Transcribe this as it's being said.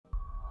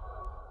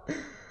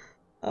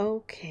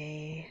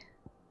Okay.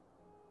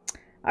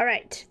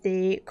 Alright,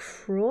 the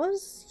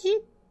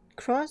Krozjit...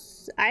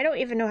 I don't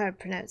even know how to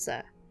pronounce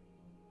that.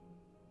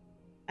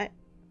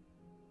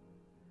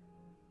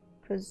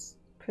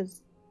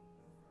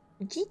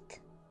 Krozjit?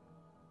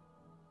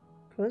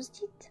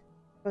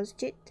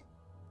 Krozjit?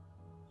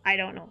 I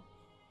don't know.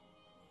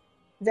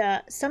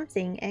 The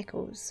something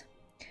echoes.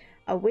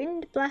 A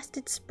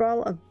wind-blasted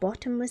sprawl of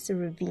bottomless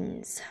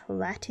ravines,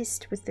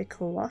 latticed with the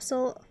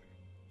colossal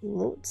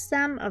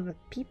loathsome of a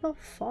people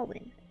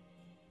fallen.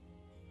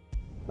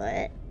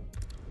 What?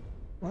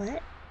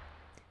 What?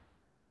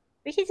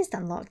 We could just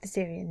unlock this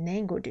area and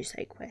then go do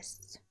side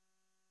quests.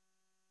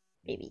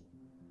 Maybe.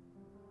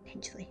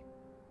 Potentially.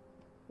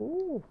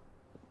 Ooh.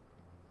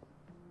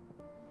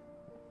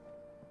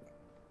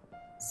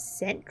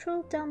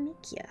 Central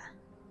Dalmatia.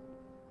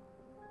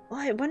 Oh,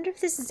 I wonder if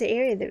this is the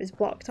area that was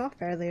blocked off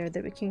earlier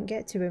that we couldn't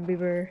get to when we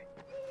were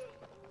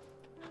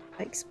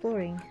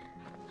exploring.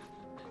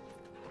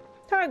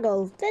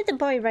 Torgal, let the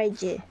boy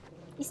ride you.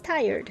 He's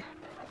tired.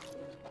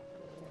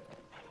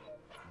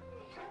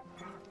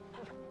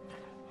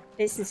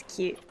 This is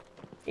cute.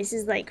 This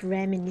is like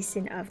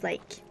reminiscent of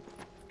like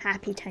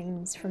happy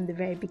times from the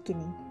very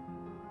beginning.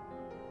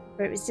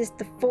 Where it was just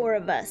the four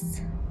of us.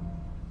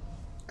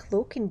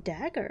 Cloak and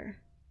Dagger.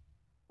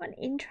 What an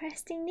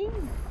interesting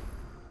name.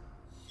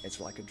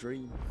 It's like a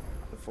dream.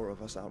 The four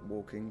of us out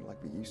walking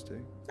like we used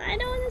to. I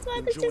know, that's what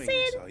I was just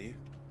saying. Are you?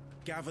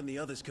 Gav and the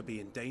others could be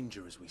in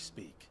danger as we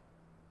speak.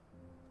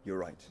 You're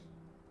right.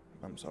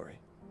 I'm sorry.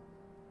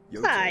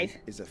 Clive Yote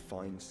is a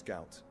fine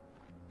scout.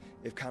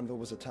 If Canville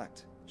was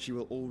attacked, she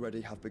will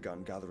already have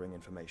begun gathering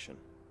information.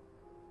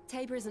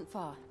 Tabor isn't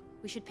far.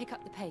 We should pick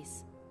up the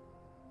pace.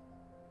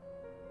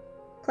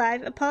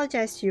 Clive,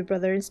 apologize to your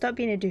brother and stop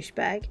being a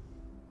douchebag.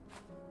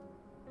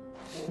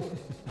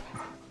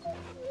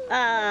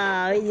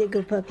 Ah, he's a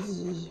good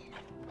puppy.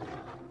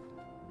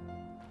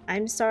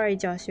 I'm sorry,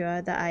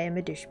 Joshua, that I am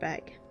a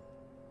douchebag.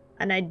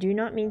 And I do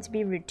not mean to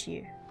be rude to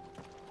you.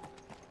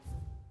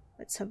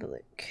 Let's have a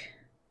look.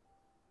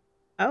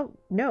 Oh,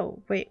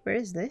 no. Wait, where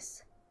is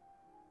this?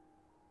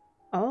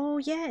 Oh,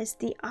 yeah, it's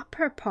the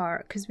upper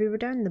part, because we were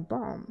down the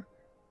bomb.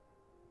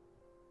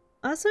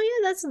 Oh, so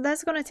yeah,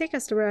 that's gonna take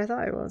us to where I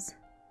thought it was.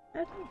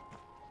 Okay.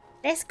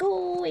 Let's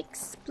go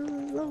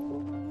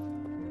explore.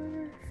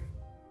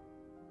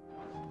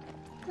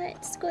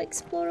 Let's go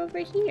explore over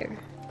here.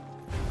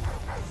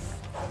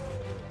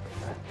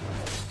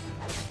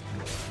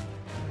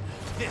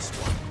 This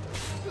one.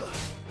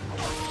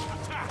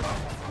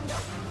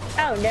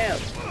 Oh no.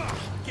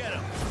 Get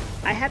him.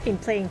 I have been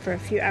playing for a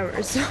few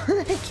hours, so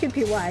that could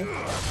be why.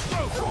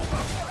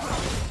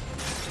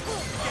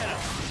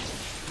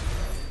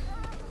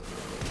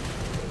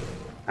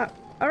 Oh,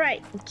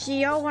 alright. Do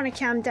y'all want to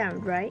calm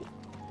down, right?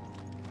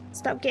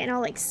 Stop getting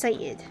all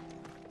excited.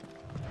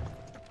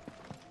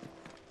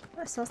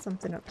 I saw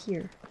something up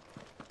here.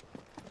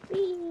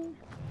 Whee!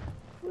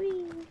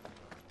 Whee!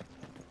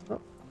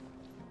 Oh.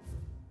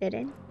 Dead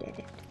end? Dead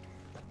end.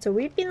 So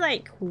we've been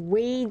like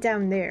way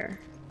down there.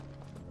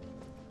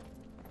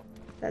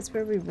 That's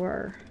where we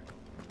were.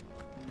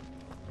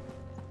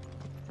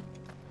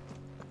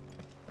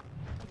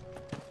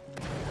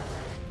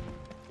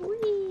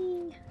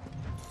 Whee!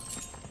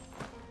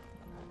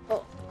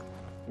 Oh.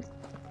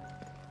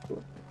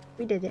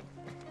 We did it.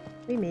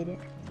 We made it.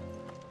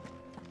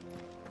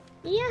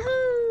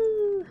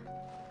 Yahoo!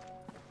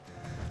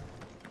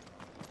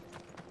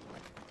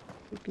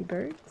 Creepy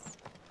birds.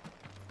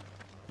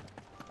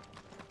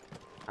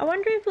 I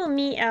wonder if we'll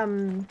meet,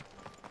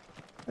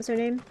 what's her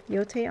name?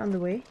 Yote on the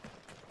way.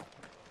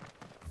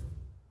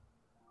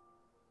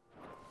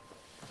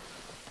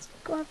 Let's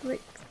go have a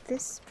look at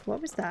this.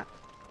 What was that?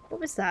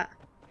 What was that?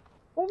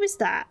 What was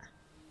that?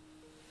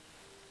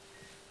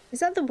 Is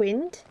that the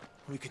wind?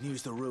 We can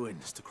use the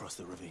ruins to cross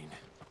the ravine.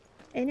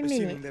 In a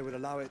Assuming minute. they would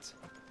allow it.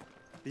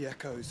 The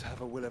Echoes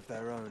have a will of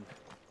their own.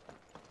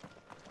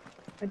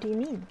 What do you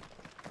mean?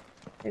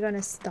 They're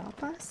gonna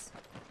stop us?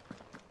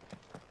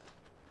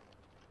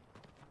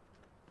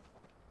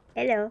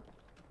 Hello.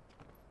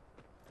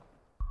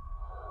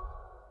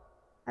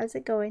 How's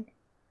it going?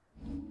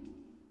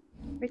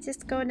 We're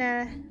just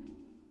gonna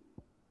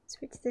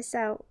switch this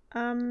out.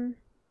 I'm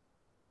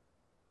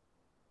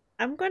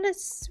gonna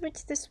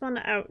switch this one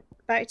out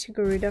back to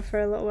Garuda for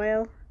a little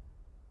while.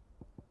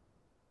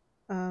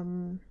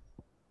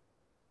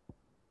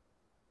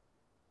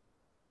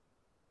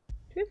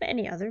 Do we have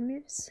any other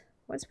moves?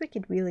 What's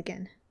Wicked Wheel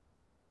again?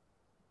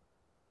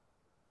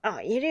 Oh,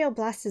 Aerial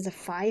Blast is a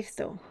 5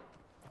 though.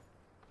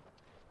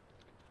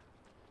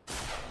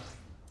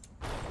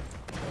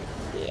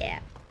 Yeah.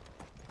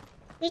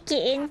 Hey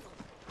kitten.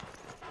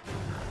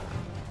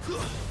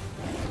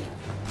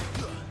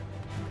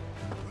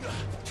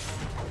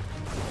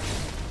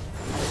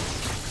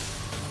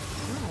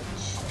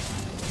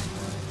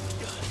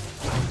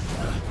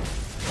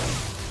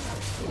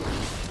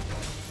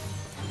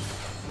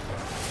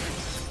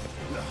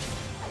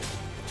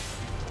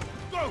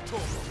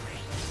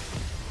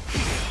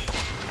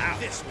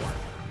 This one.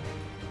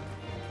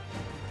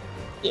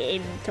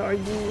 Get him,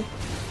 Torgy.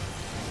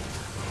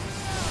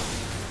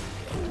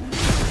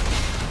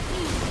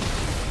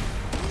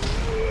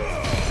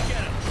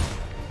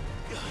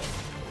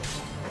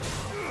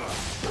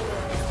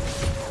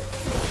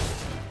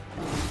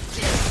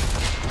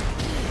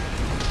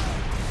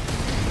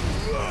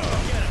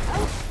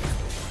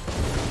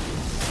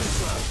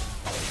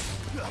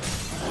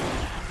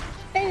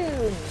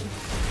 Boom!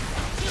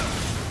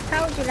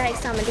 How would you like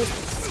some of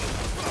this?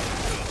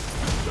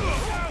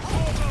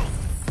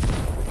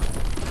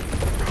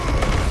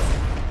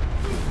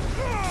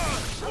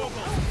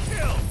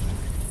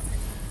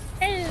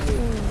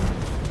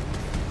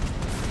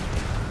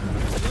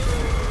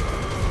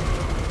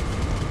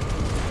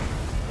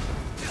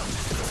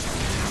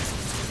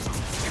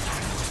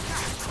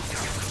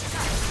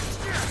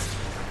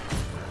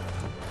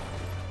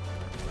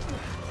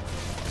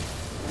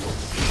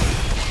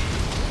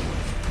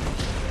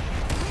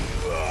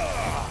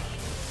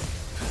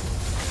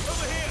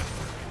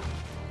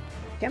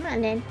 Come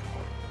on then.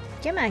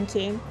 Come on,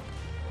 King.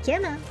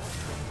 Come on.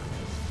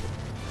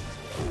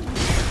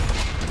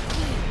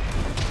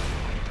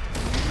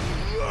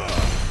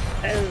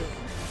 Oh.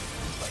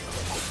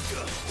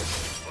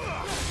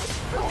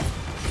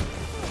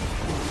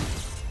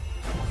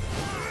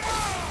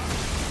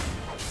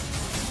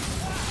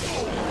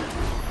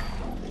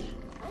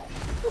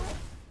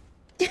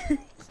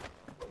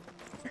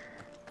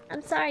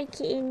 I'm sorry,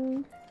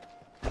 King.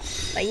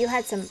 But you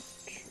had some...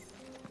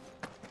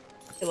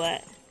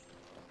 What?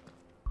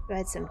 You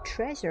had some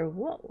treasure.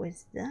 What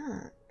was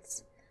that?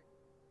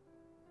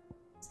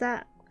 What's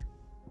that?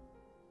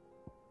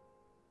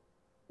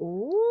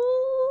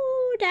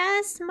 Ooh,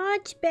 that's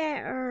much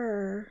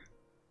better.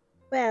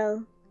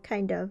 Well,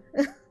 kind of.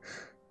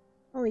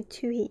 Only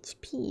 2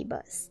 HP,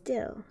 but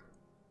still.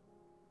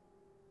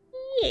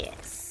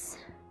 Yes.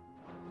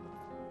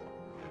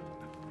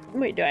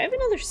 Wait, do I have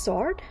another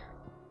sword?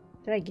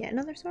 Did I get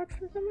another sword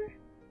from somewhere?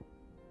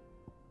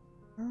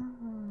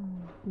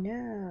 Oh,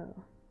 no.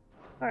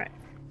 Alright.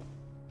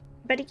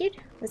 Buddy kid,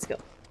 let's go.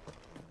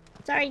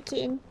 Sorry,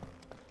 kitten.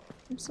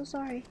 I'm so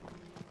sorry.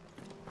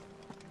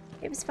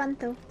 It was fun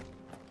though.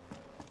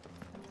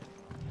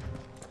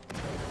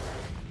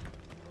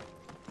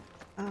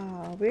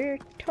 Oh, we're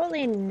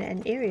totally in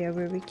an area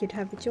where we could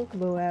have the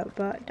chocobo out,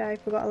 but I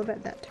forgot all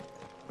about that.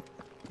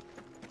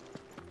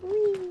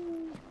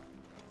 Whee!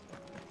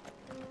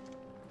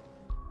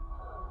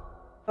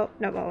 Oh,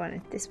 not what I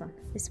wanted. This one.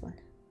 This one.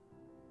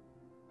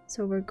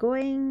 So we're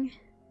going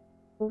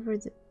over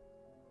the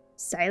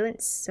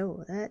silent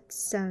soul. That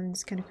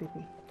sounds kind of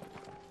creepy.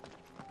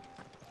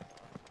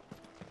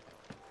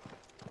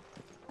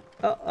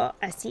 Oh, oh,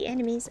 I see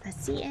enemies. I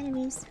see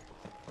enemies.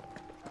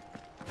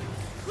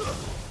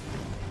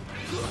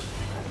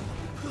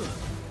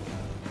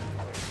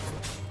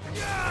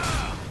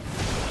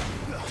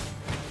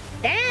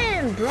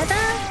 Damn, brother!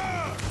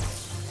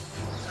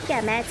 You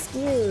got mad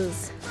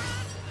skills.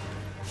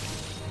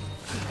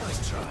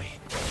 Nice try.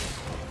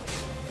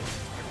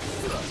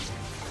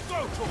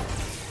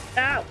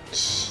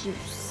 Ouch, you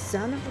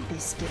son of a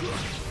biscuit.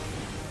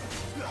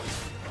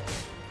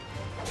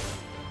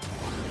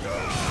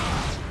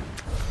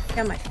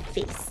 Got my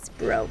face,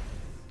 bro.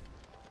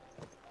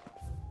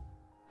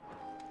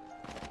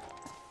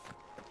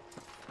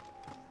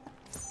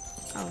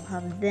 I'll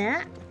have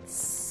that.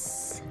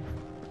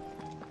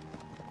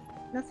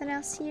 Nothing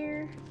else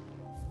here?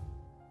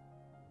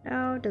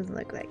 No, doesn't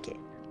look like it.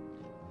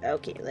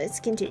 Okay,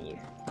 let's continue.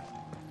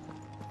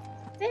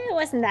 It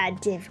wasn't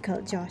that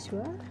difficult,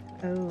 Joshua.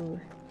 Oh.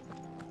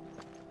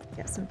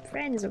 Got some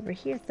friends over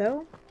here,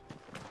 though.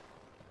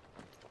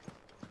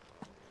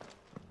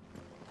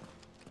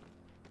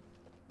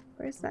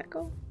 Where does that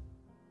go?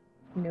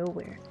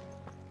 Nowhere.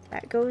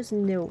 That goes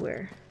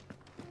nowhere.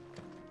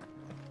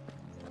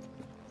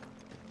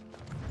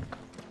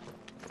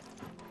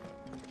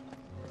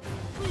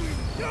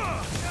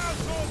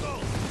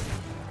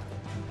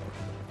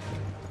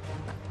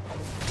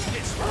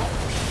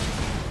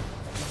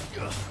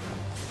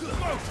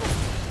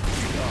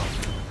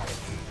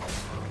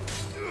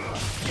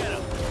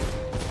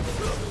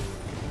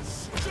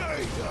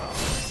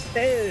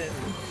 Boom.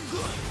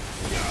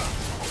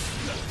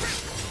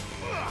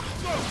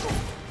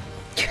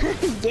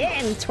 Get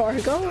him,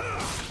 Torgo.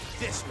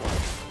 This one.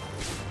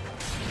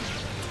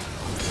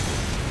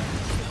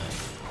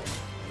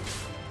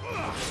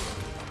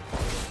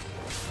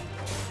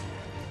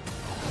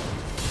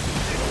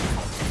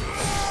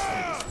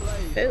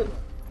 Boom.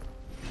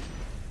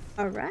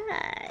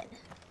 Alright.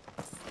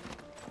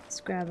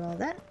 Let's grab all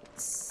that.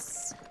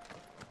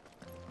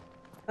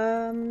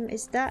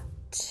 Is that...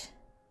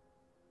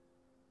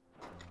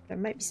 There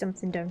might be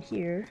something down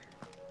here.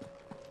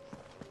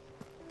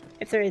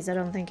 If there is, I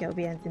don't think it'll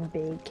be anything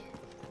big.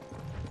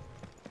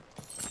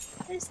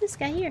 There's this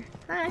guy here.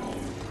 Hi.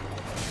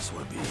 This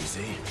would be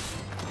easy.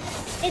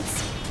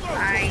 It's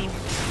fine.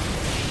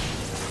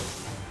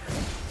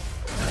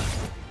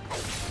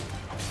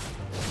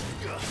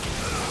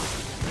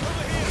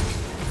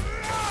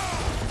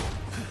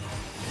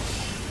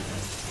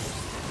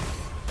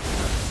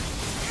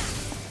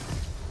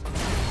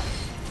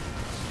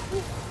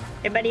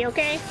 Everybody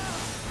okay?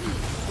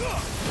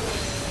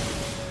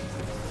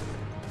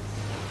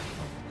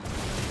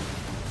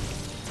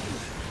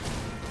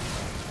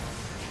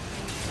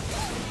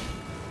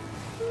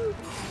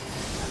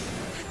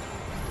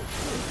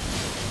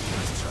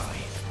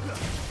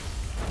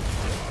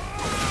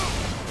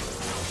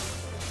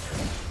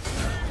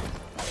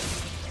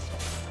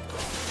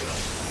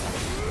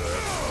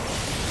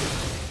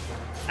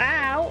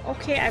 Ow!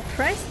 Okay, I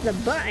pressed the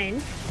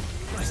button.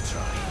 Nice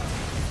try.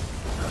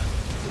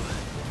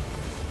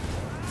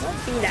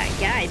 Don't be that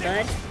guy,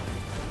 bud.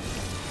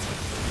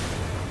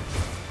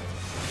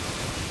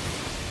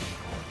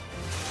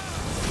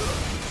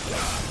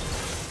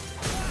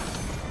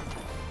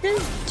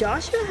 Does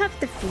Joshua have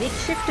the fleet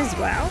shift as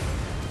well?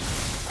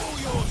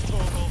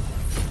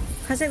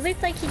 Because it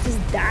looked like he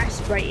just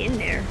dashed right in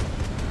there.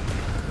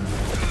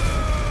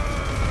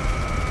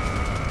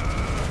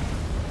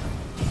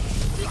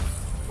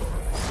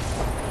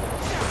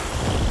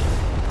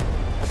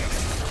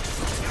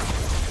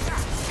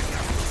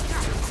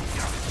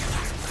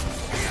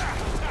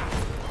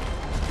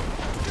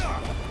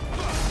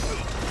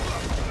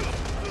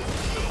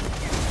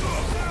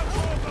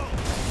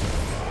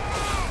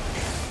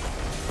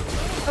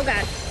 Oh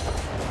god.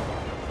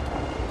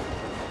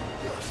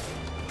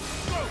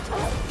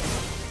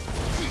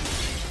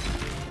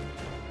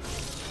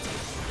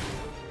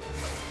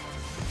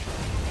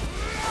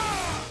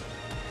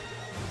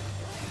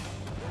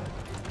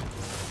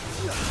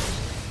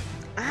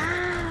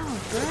 Ow,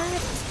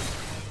 bud.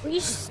 Will you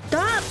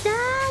stop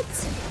that?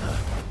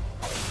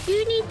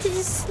 You need to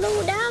just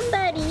slow down,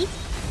 buddy.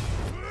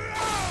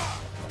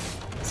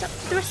 Stop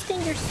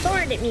thrusting your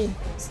sword at me.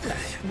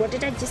 What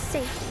did I just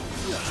say?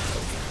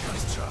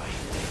 Nice try.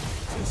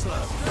 Too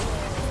slow.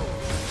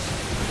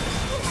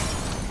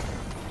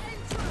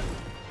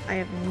 I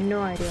have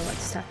no idea what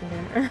just happened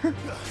there.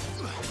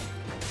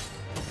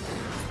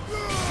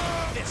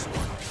 This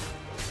one.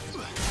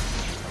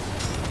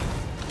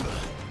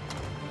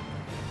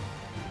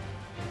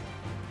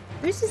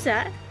 Whose is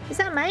that? Is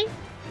that mine?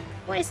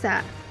 What is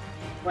that?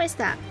 What is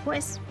that?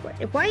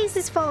 Why is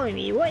this following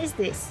me? What is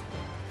this?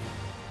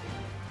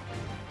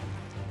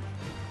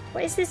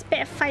 What is this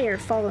bit of fire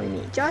following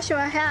me?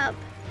 Joshua, help!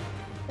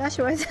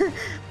 Joshua,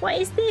 what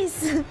is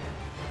this?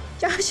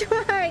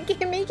 Joshua,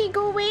 can make it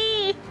go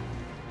away!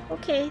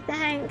 Okay,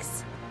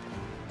 thanks.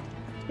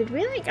 Did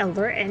we like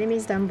alert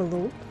enemies down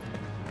below?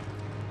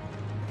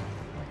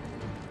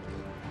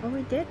 Oh,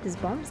 we did. There's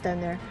bombs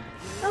down there.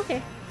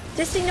 Okay.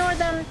 Just ignore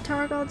them,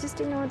 Torgal.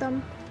 Just ignore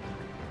them.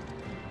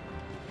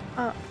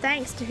 Oh,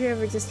 thanks to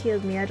whoever just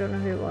healed me. I don't know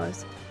who it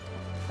was.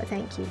 But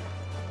thank you.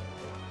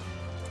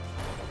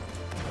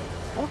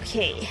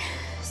 Okay.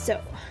 So,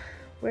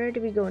 where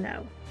do we go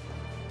now?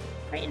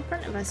 Right in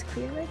front of us,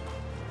 clearly.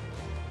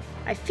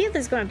 I feel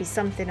there's going to be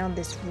something on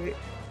this route.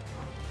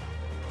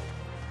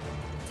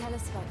 Tell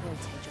us about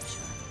Rotate,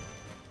 Joshua.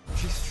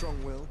 She's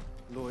strong-willed,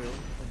 loyal,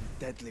 and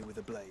deadly with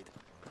a blade.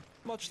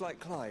 Much like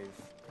Clive,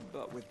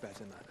 but with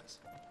better manners.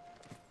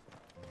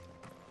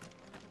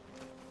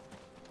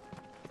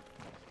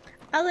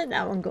 I'll let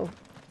that one go.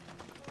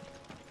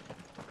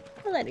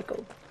 I'll let it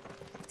go.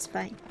 It's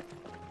fine.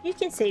 You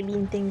can say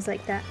mean things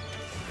like that.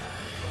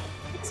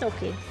 It's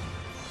okay.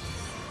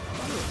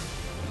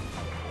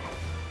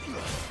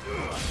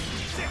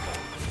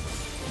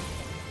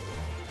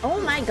 Oh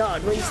my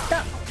god, will you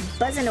stop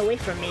buzzing away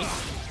from me?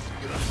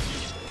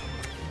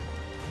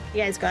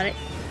 You guys got it?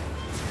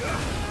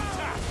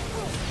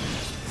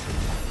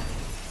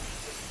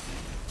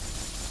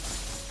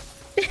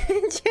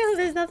 Jill,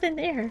 there's nothing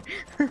there.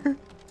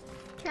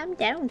 Calm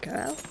down,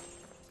 girl.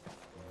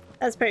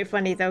 That's pretty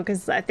funny though,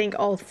 because I think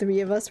all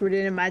three of us were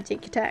doing a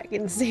magic attack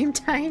at the same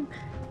time.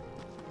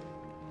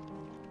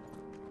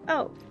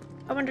 Oh,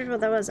 I wondered what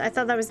that was. I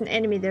thought that was an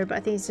enemy there, but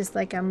I think it's just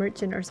like a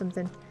merchant or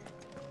something.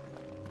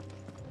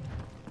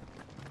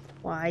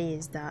 Why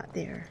is that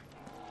there?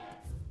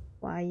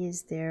 Why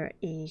is there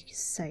a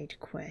side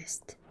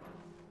quest?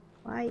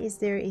 Why is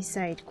there a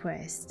side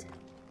quest?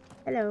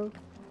 Hello.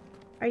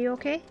 Are you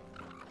okay?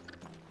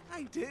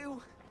 I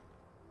do.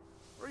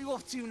 Where are you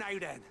off to now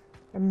then?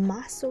 A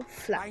muscle Bound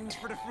flat.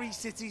 for the Free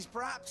Cities,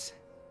 perhaps?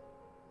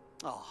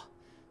 Oh,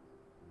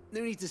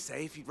 no need to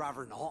say if you'd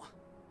rather not.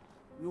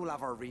 We all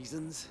have our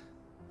reasons.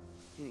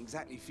 Ain't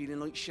exactly feeling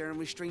like sharing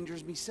with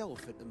strangers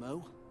myself at the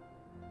mo.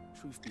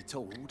 Truth be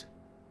told,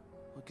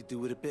 I could do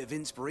with a bit of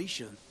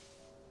inspiration.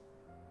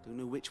 Don't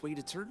know which way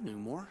to turn no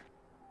more.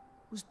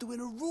 Was doing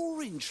a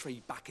roaring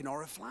trade back in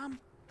Oriflamme.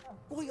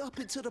 Right up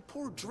until the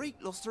poor Drake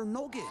lost her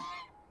noggin.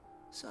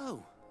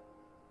 So,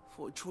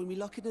 thought I'd try me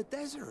luck in the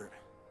desert.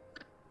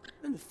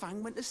 And the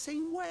Fang went the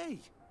same way.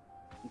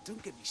 And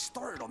don't get me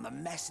started on the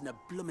mess in the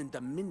bloomin'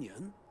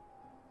 Dominion.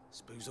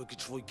 Suppose I could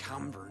try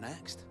Camber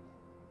next.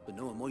 But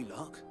knowing my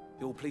luck,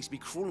 the old place be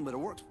crawling with the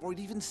works before I'd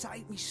even sat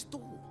out me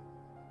stall.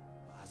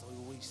 But as I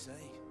always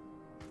say,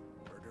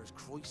 where there's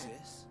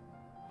crisis,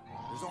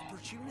 there's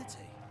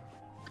opportunity.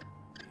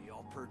 The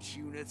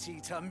opportunity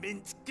to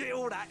mint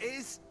Gil, that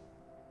is.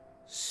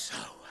 So,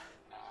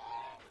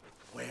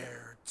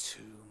 where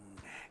to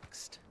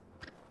next?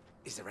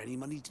 Is there any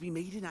money to be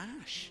made in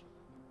ash?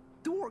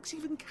 Do orcs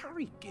even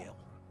carry gil?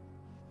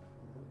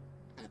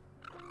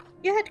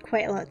 You had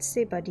quite a lot to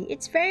say, buddy.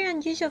 It's very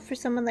unusual for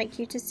someone like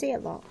you to say a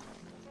lot.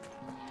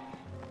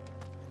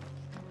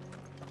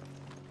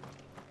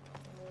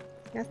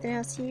 Nothing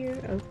else here?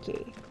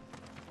 Okay.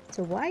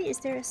 So why is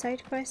there a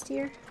side quest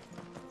here?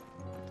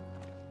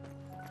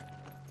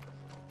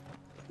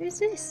 What is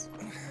this?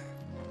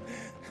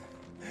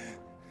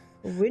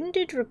 A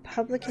wounded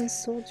Republican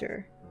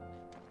soldier.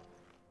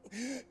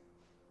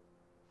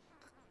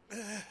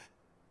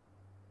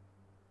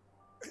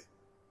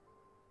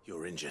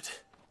 You're injured.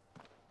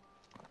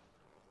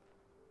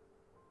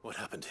 What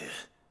happened here?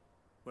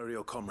 Where are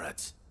your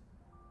comrades?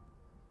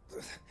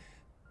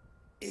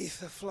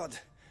 Ether flood.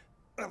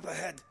 Up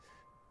ahead.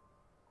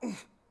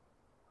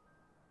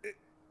 It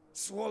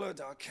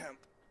swallowed our camp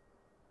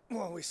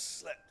while we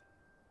slept.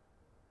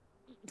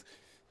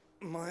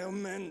 My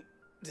own men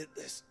did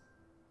this.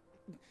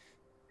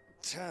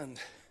 Turned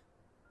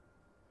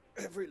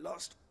every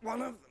last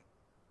one of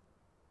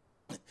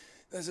them.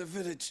 There's a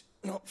village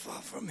not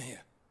far from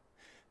here.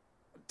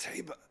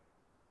 Tabor.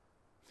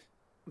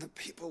 The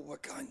people were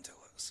kind to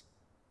us.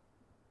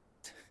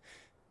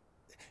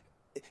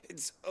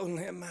 It's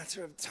only a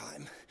matter of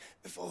time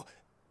before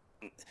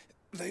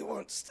they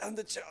won't stand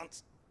a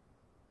chance.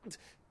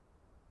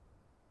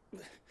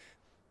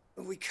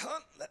 We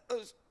can't let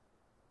those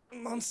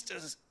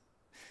monsters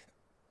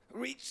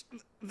reach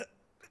the...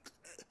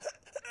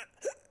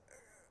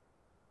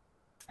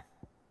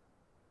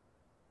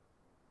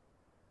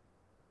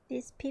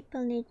 These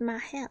people need my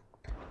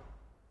help.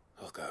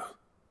 I'll go.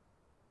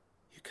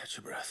 You catch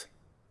your breath.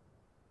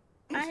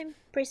 I'm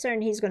pretty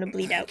certain he's gonna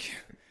bleed out.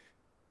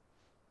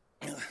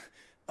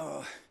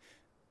 Our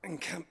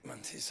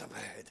encampment is up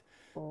ahead.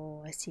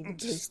 Oh, I see the blue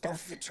Just stuff.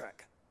 off the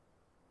track.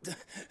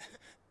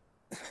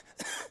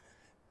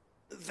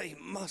 They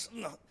must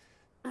not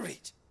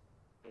reach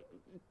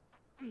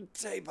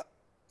Tabor.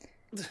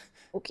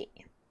 Okay.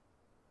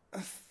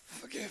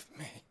 Forgive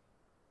me,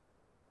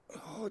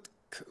 Lord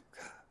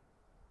Cougar.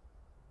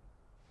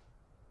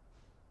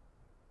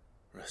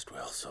 Rest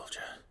well, soldier.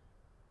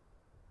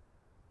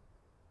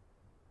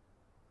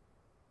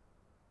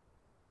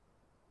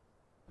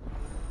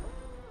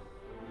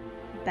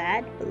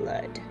 Bad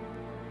blood.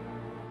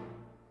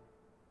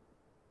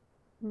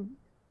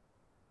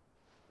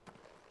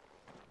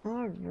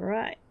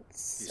 Alright.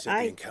 said the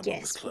I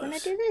encampment was guess we're gonna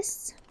close. do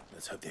this.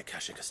 Let's hope the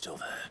Akashic are still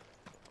there.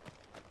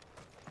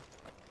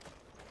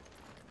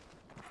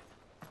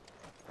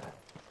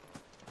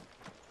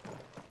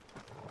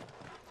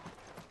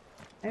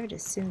 I would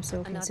assume so,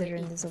 Another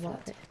considering there's a ether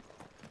lot flood.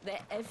 there.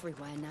 They're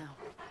everywhere now.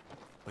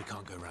 We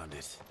can't go round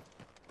it.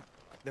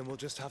 Then we'll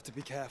just have to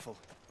be careful.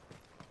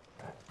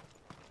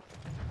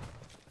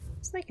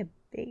 It's like a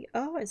big...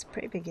 Oh, it's a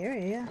pretty big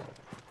area, yeah.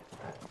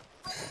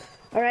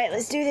 Alright,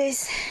 let's do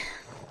this.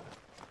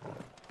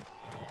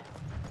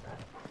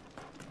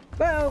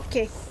 Whoa,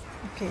 okay.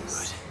 Okay,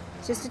 it's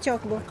just a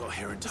chocobo. Got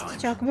here in Just a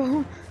time.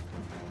 chocobo.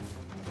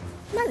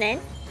 Come on then.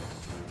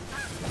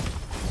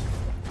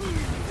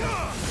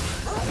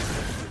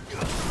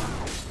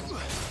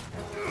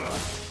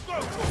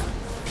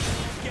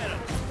 Get him!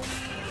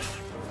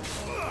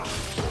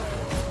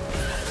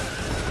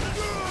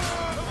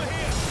 Over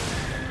here!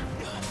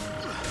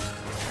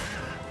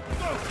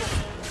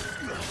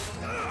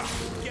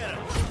 Get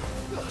him!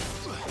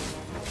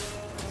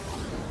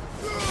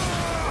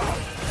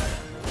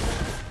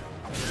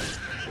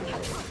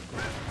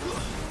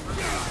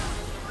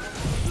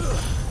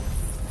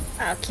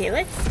 Okay,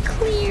 let's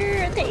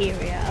clear the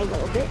area a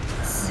little bit.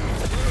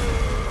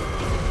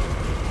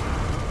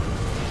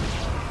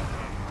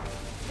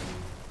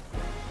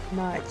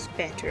 Much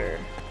better.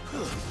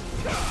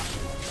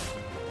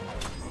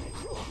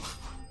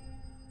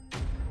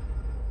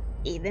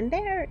 Even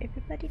better.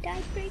 Everybody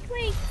died pretty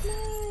quick.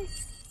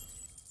 Nice.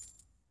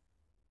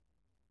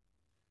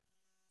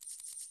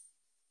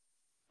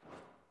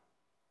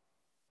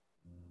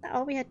 Is that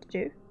all we had to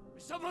do?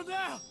 Is someone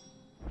there?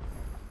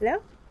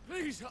 Hello?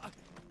 Please,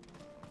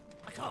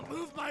 I can't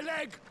move my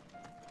leg.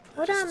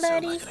 Hold on, Doesn't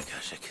sound buddy. like an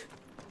Akashic.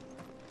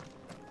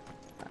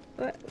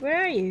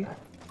 Where are you?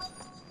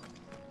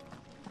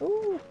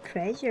 Ooh,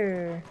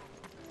 treasure.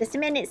 Just a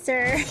minute,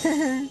 sir.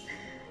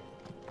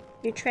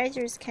 Your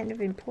treasure is kind of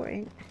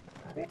important.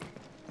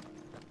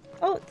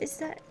 Oh, is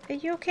that... Are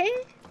you okay?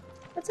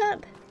 What's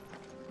up?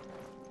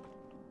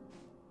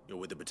 You're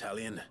with the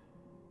battalion?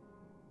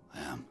 I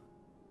am.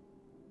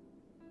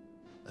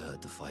 I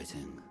heard the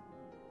fighting.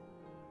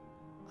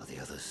 Are the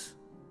others?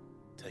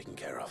 Taken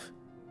care of.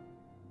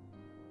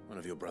 One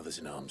of your brothers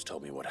in arms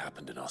told me what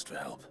happened and asked for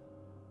help.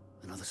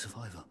 Another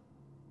survivor?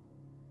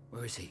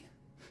 Where is he?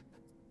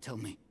 Tell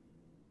me.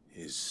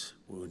 His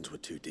wounds were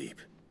too deep.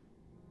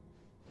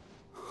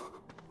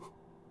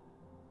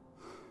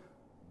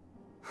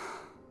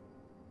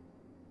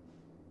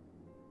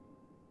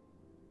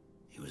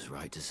 He was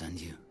right to send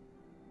you.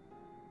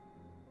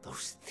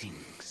 Those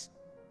things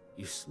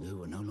you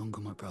slew are no longer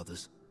my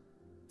brothers.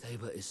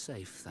 Tabor is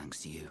safe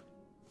thanks to you.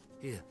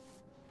 Here,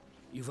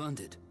 you've earned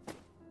it.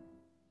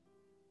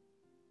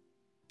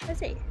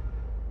 What's it?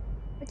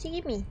 What you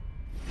give me?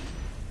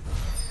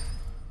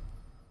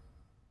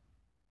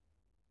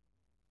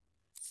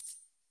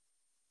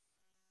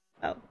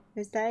 Oh,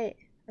 is that it?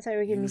 I thought you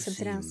were giving me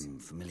something else. You seem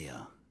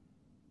familiar.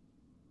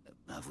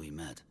 Have we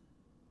met?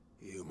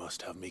 You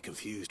must have me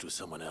confused with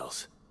someone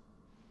else.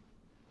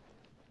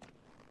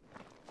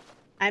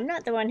 I'm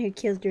not the one who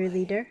killed your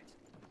leader.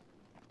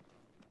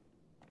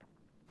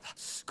 That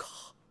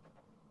scar.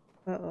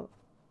 Uh-oh.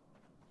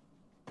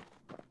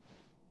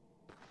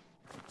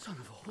 Son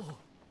of a whore.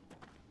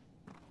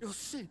 You're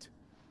Sid.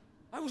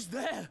 I was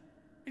there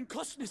in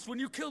Kosnis when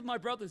you killed my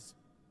brothers.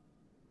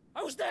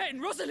 I was there in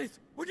Rosalith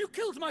when you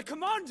killed my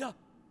commander.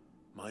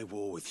 My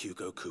war with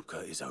Hugo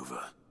Kupka is over.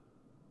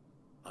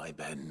 I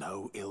bear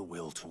no ill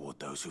will toward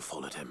those who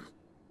followed him.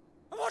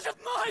 And what of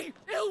my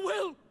ill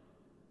will?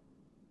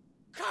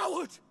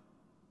 Coward!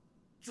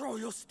 Draw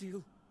your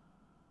steel.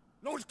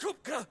 Lord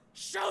Kupka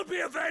shall be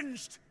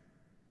avenged!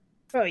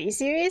 Bro, you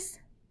serious?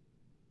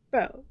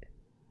 Bro.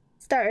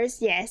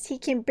 Starters, yes, he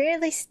can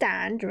barely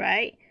stand,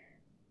 right?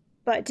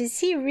 But does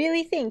he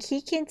really think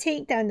he can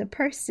take down the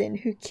person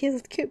who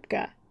killed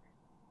Kupka?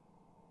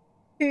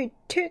 Who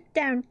took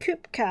down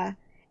Kupka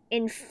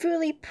in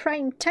fully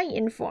primed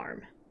Titan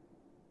form?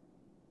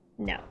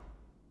 No.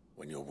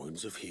 When your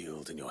wounds have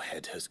healed and your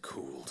head has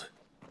cooled,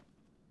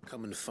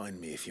 come and find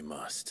me if you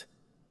must.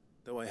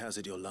 Though I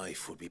hazard your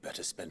life would be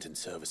better spent in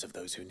service of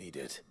those who need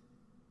it.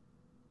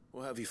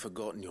 Or have you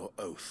forgotten your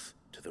oath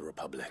to the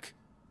Republic?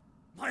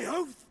 My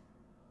oath?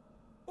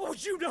 What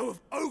would you know of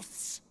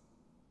oaths?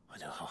 I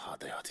know how hard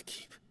they are to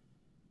keep.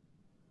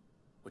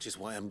 Which is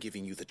why I'm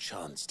giving you the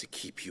chance to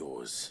keep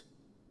yours.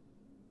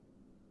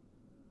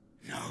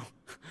 No.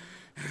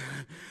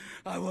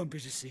 I won't be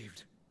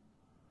deceived.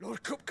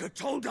 Lord Kupka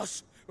told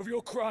us of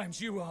your crimes.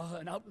 You are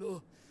an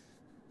outlaw.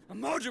 A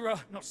murderer,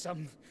 not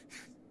some...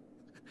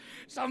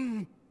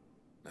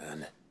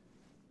 Man.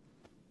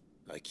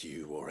 Like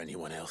you or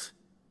anyone else.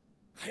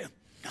 I am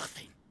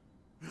nothing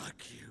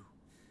like you.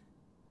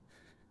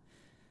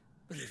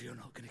 But if you're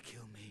not gonna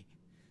kill me,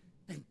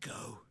 then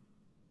go.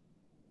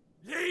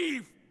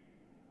 Leave!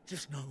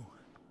 Just know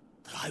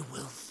that I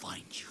will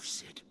find you,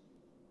 Sid.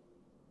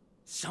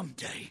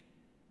 Someday.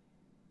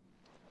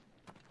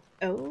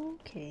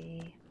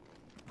 Okay.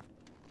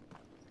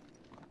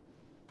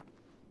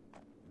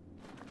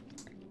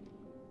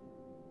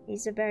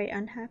 He's a very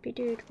unhappy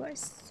dude.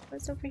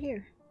 What's over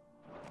here?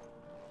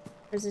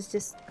 Or is this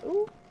just...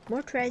 Ooh,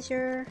 more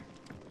treasure.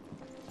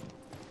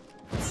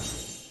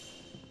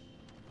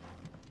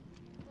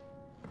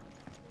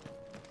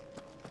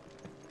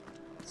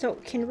 So,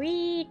 can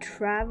we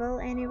travel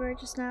anywhere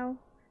just now?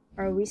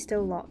 Or are we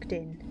still locked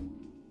in?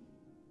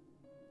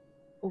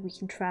 Oh, we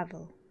can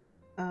travel.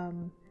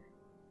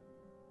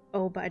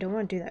 Oh, but I don't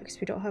want to do that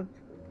because we don't have...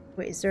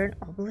 Wait, is there an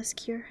obelisk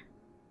here?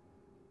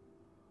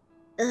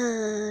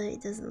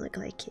 It doesn't look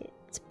like it.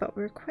 But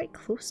we're quite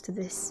close to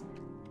this.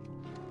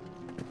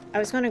 I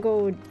was gonna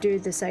go do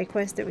the side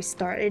quest that we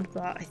started,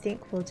 but I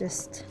think we'll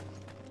just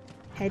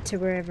head to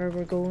wherever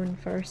we're going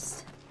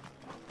first.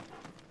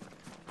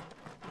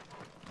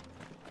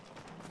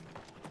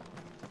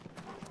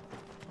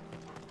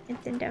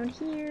 Anything down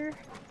here?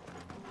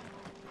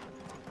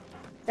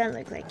 Doesn't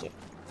look like it.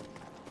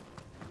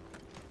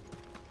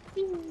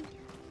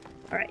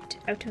 Alright,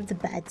 out of the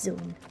bad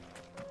zone.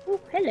 Oh,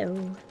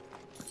 hello.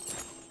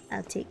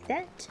 I'll take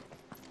that.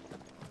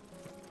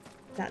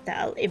 Not that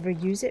I'll ever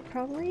use it,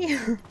 probably.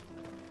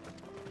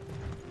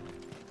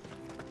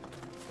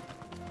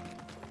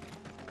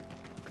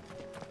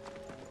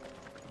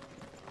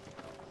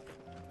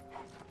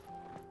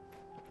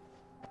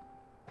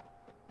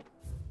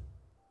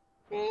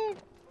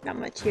 Not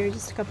much here,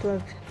 just a couple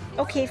of...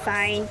 Okay,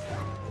 fine.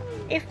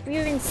 If you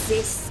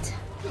insist.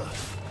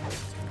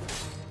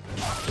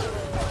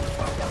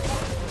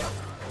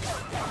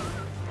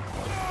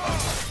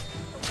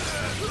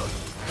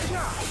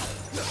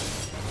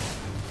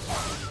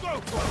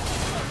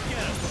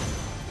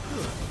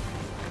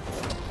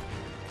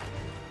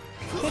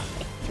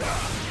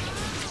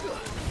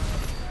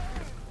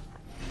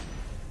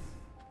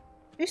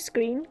 Who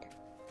screamed?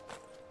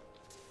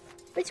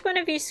 Which one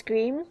of you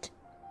screamed?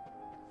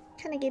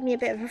 Kind of gave me a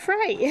bit of a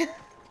fright.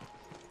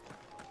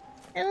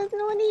 There was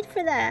no need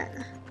for that.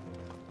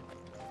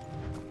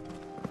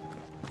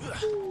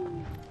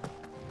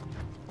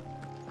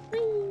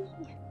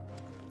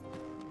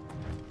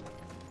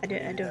 I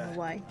don't know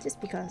why.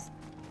 Just because.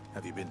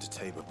 Have you been to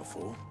Tabor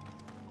before?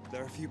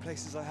 There are a few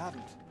places I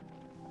haven't.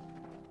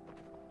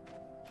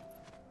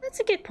 That's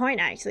a good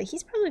point, actually.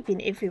 He's probably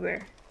been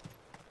everywhere.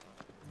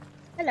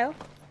 Hello.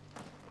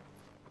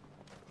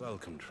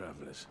 Welcome,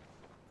 travelers.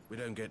 We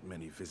don't get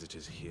many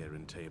visitors here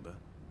in Tabor.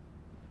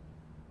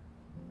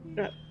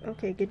 Oh,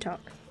 okay, good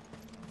talk.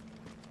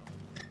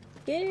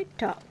 Good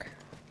talk.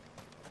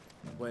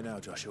 Where now,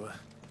 Joshua?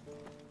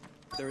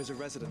 There is a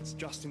residence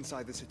just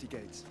inside the city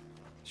gates.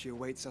 She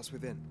awaits us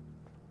within.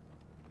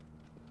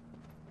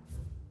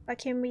 But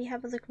can we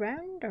have a look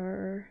around,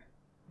 or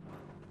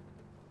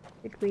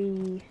did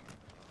we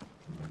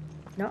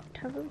not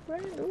have a look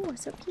around? Oh,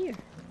 what's up here?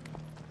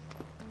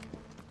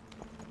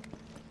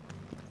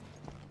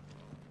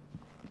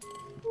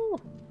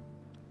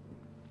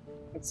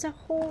 It's a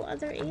whole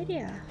other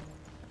area.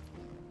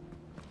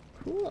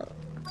 Cool.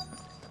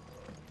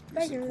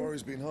 This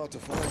inquiry's been hard to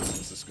find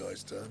since the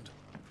skies turned.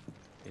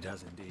 It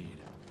has indeed.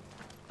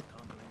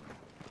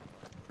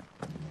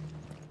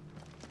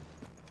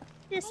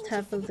 Just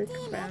have a look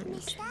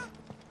around.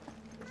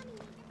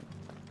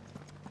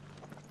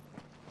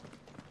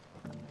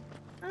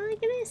 Oh my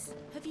goodness.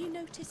 Have you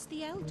noticed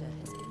the elder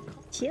has been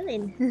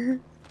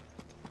chilling?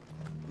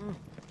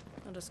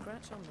 Not a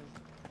scratch on them.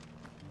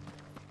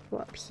 Go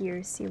up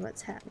here, see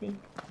what's happening.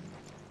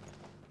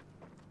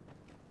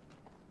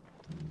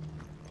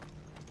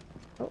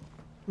 Oh,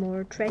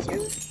 more treasure.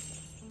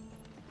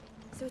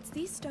 So it's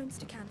these stones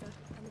to Canva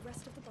and the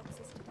rest of the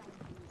boxes to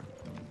Dagger.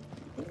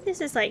 I think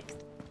this is like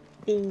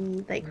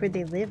the where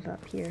they live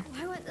up here.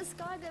 Why won't the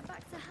sky go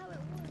back to how it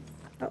was?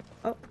 Oh,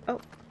 oh,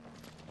 oh.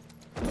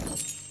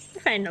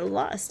 We're finding a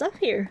lot of stuff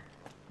here.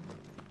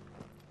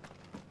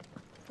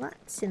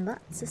 Lots and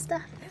lots of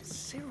stuff. That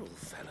Cyril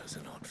fella's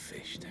an odd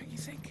fish, don't you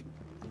think?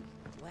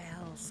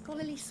 Well,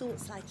 scholarly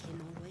sorts like him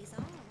always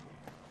are.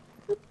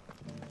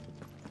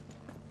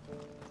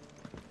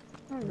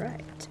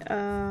 Alright,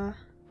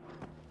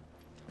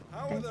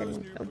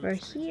 anything over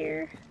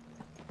here?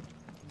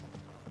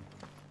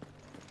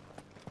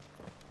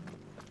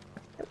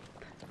 Nope.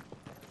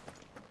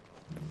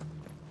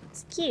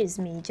 Excuse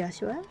me,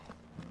 Joshua.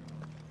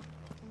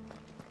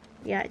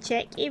 Yeah,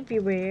 check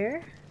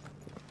everywhere.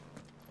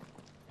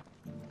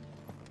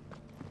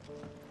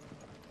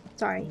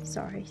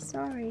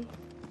 Sorry.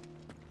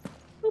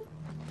 Oop.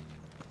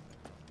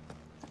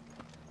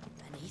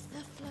 Beneath the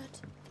flood,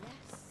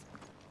 yes.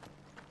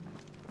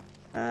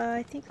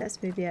 I think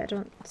that's maybe it. I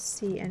don't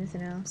see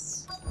anything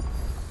else.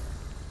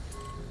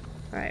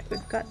 Alright,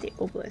 we've got the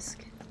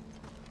obelisk.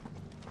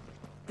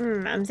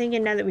 I'm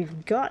thinking now that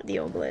we've got the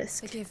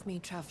obelisk. Forgive me,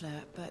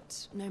 traveller,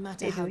 but no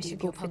matter maybe how we should deep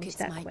go your finish pockets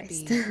that might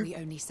quest. be, we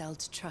only sell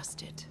to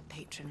trusted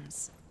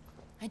patrons.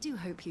 I do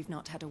hope you've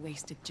not had a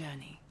wasted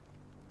journey.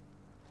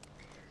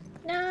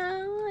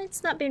 No,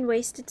 it's not been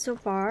wasted so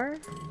far.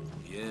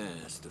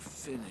 Yes, the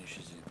finish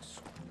is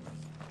exquisite.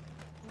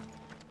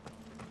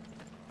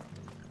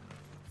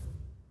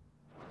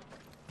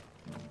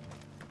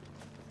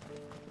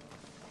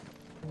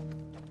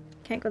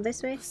 Can't go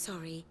this way?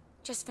 Sorry,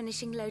 just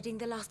finishing loading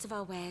the last of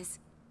our wares.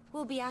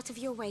 We'll be out of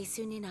your way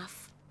soon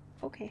enough.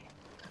 Okay.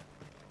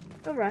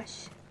 No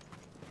rush.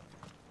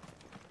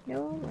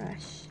 No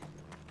rush.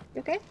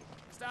 You okay?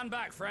 Stand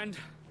back, friend.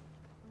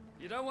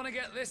 You don't want to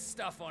get this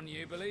stuff on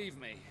you, believe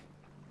me.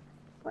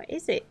 What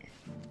is it?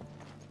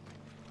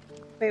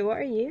 Wait, what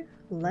are you?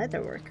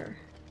 Leather worker.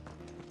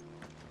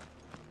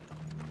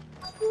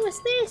 What's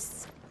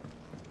this?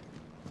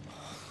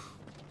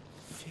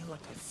 I feel like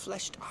I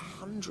fleshed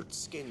 100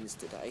 skins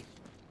today.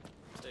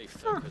 Stay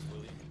focused, will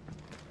you?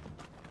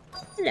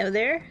 Hello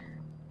there.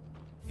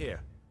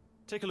 Here,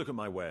 take a look at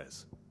my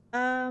wares.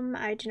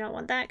 I do not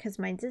want that because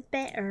mine's is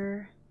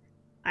better.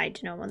 I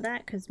do not want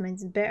that because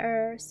mine's is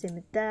better. Same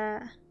with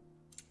that.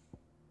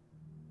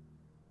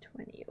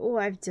 20. Oh,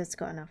 I've just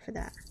got enough for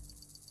that.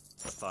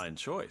 A fine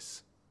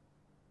choice.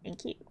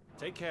 Thank you.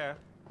 Take care.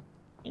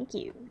 Thank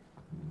you.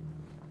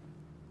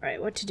 Alright,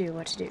 what to do?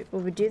 Will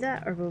we do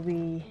that or will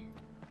we...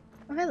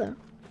 Oh, hello.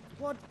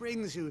 What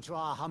brings you to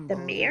our humble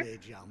mayor?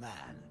 village, young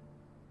man?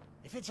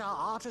 If it's our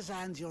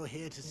artisans you're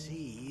here to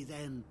see,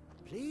 then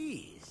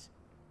please.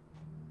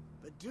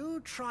 But do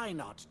try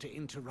not to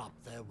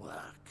interrupt their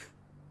work.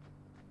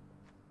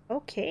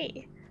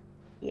 Okay.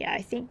 Yeah,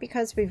 I think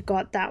because we've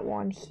got that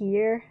one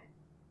here,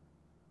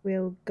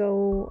 we'll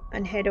go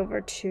and head over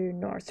to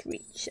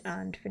Northreach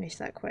and finish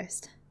that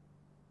quest.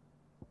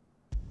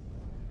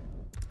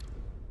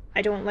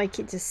 I don't like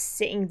it just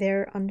sitting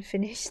there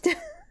unfinished.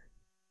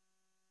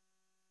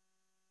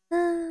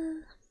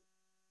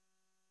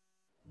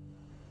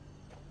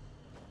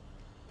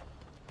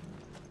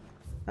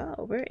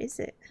 Oh, where is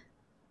it?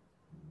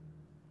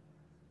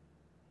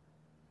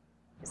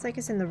 It's like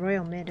it's in the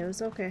Royal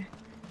Meadows, okay.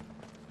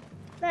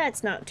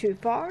 That's not too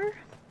far.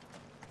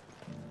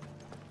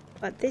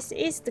 But this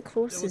is the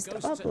closest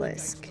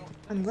obelisk.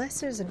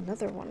 Unless there's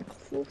another one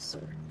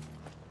closer.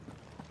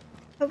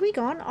 Have we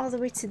gone all the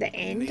way to the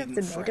end of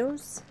the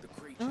meadows?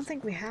 I don't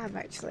think we have,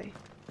 actually.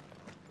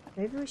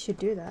 Maybe we should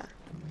do that.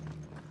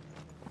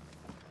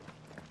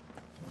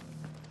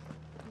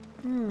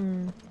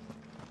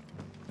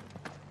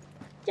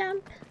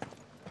 Jump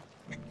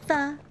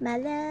for my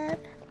love.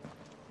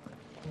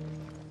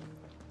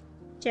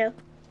 Joe.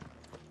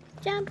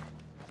 Jump.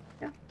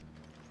 No.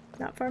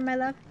 Not for my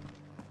love.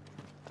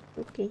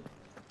 Okay.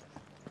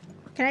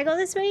 Can I go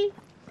this way?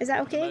 Is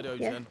that okay?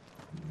 Yeah.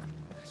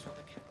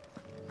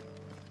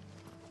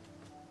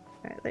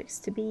 Alright, looks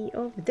to be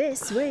over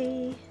this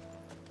way.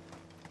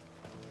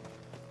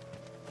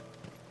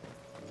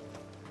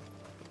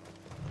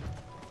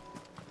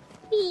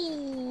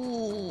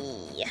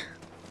 Eee.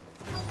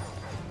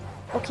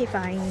 Okay,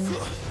 fine.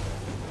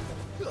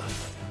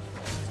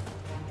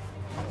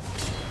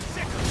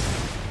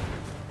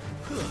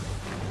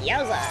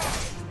 Yowza!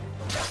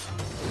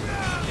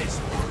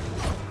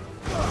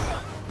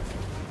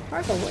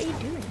 Marco, what are you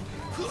doing?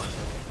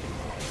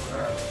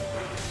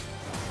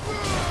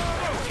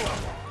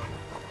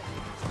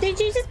 Did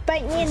you just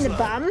bite me in the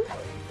bum?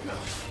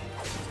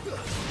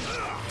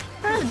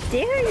 How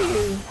dare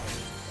you?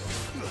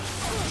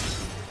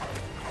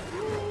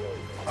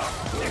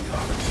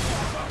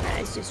 That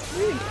is just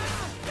rude.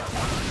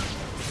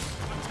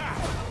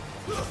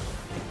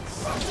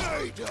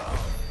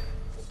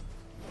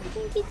 I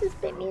think he just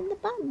bit me in the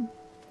bum.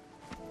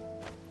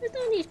 There's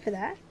no need for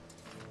that.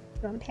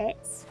 Bum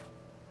pets.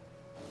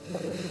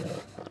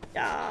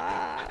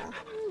 Ah.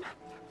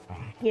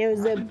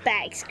 Here's the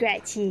back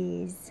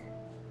scratches.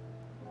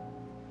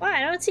 Wow,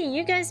 I don't see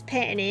you guys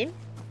petting him.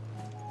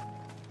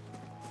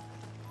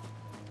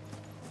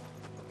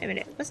 Wait a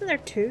minute, wasn't there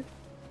two?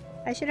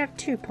 I should have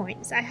 2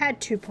 points. I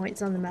had 2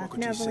 points on the map.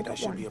 Now I've only got I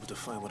should one. be able to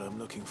find what I'm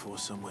looking for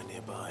somewhere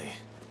nearby.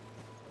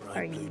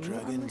 Bright blue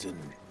dragons and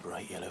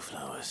bright yellow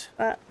flowers.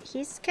 Well,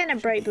 he's kind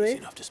of bright blue. Easy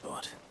enough to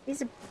spot.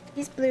 He's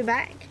blue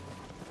back.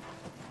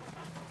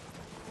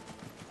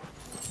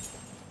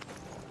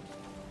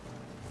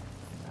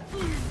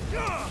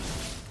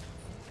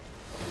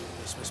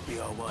 This must be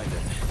our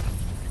wyvern.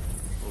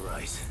 All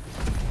right,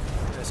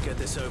 let's get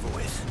this over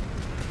with.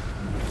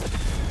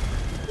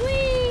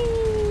 Whee!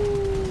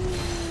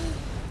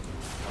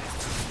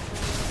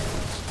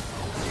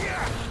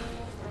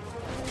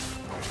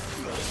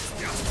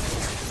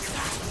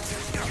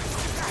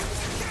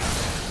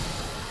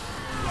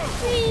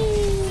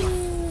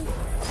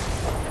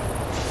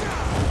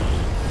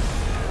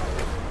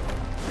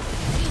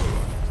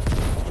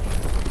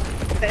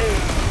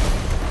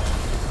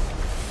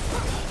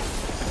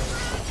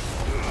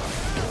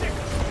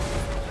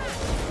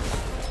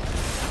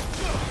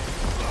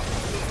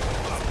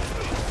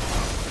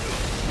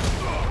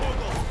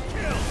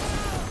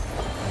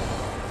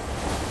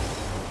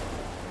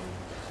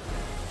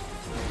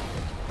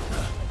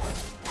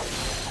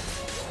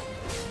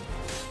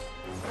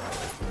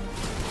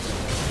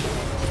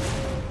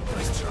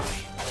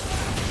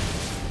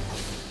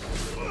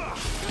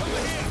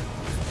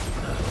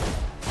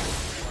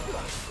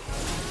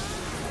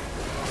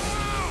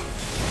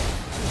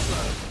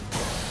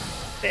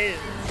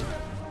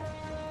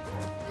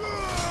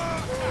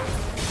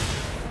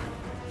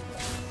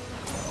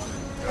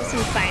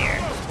 Some fire.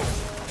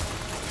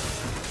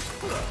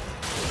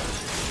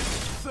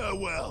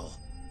 Farewell.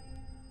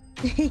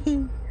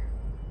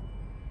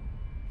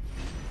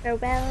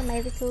 Farewell, my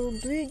little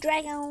blue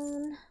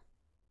dragon.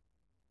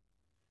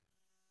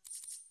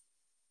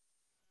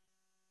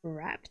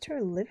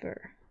 Raptor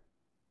liver.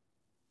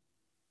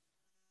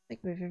 Like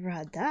we've ever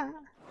had that.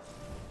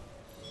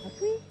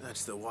 Have we?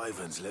 That's the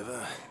wyvern's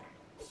liver.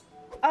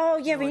 Oh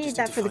yeah, we need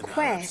that for the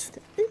quest.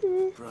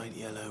 Bright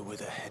yellow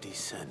with a heady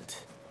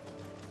scent.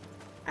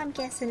 I'm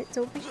guessing it's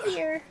over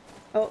here.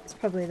 Oh, it's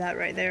probably that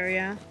right there,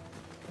 yeah.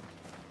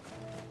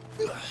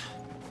 Boop.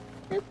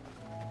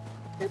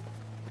 Boop.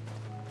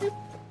 Boop.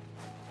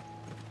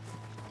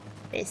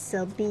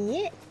 This'll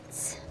be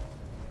it.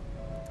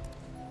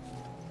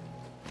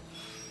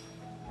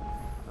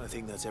 I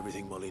think that's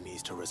everything Molly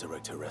needs to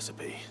resurrect her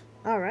recipe.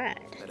 Alright.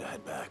 Better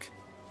head back.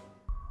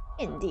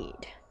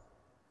 Indeed.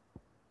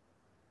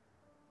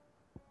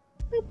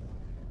 Boop.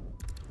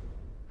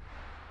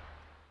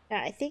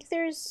 Yeah, I think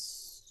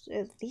there's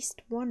at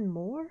least one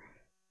more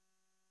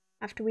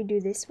after we do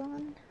this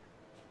one.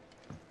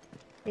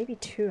 Maybe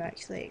 2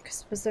 actually,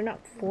 because was there not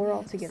 4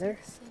 altogether?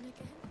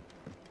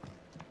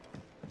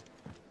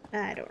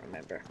 I don't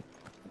remember.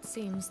 It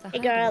seems the hey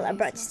girl, I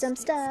brought you some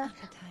stuff.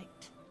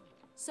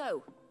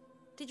 So,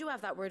 did you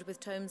have that word with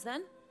Tomes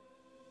then?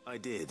 I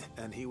did,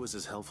 and he was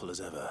as helpful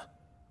as ever.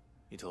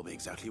 He told me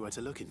exactly where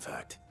to look, in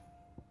fact.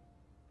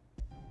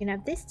 You can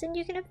have this and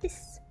you can have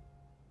this.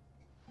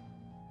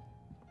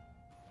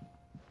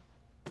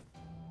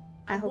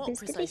 I hope it's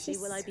delicious. What precisely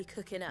will I be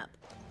cooking up?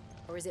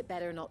 Or is it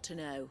better not to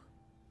know?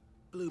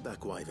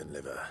 Blueback wyvern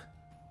liver.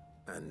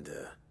 And,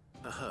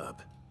 a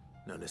herb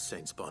known as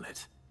Saint's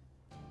Bonnet.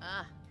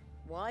 Ah,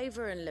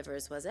 wyvern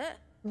livers, was it?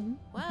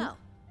 Well,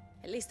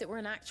 at least it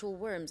weren't actual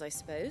worms, I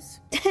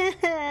suppose.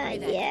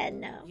 Yeah,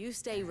 no. You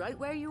stay right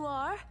where you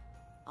are.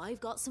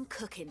 I've got some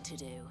cooking to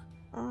do.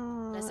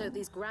 Let's hope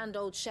these grand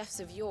old chefs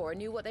of yore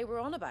knew what they were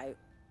on about.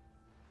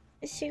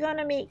 Is she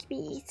gonna make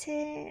me eat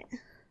it?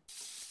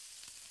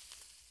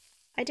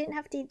 I didn't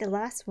have to eat the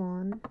last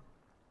one.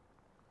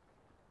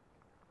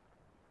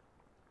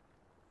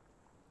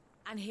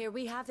 And here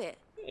we have it.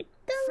 It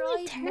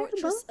doesn't Fried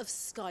mortress of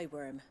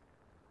skyworm.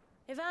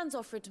 Ivan's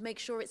offered to make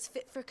sure it's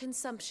fit for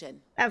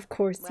consumption. Of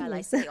course well, he I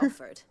is. say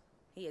offered.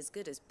 He as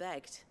good as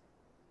begged.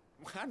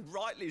 And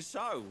rightly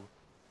so.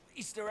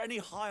 Is there any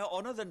higher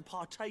honor than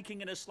partaking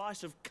in a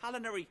slice of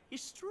culinary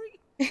history?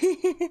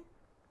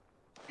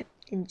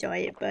 Enjoy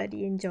it,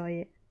 buddy. Enjoy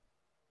it.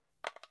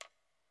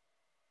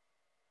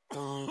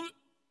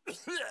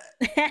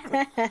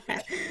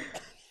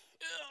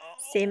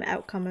 Same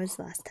outcome as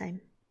last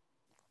time.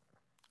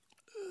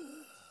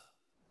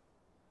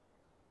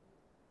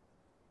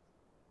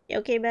 You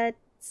okay, bud?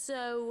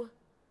 So,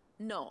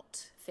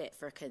 not fit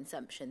for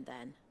consumption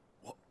then?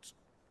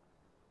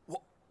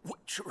 What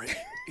witchery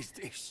is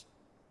this?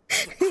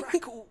 The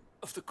crackle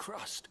of the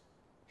crust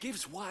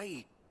gives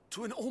way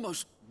to an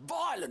almost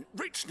violent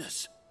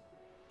richness.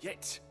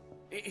 Yet,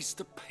 it is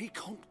the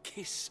piquant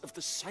kiss of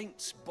the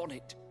saint's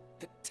bonnet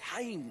that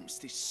tames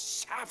this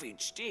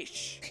savage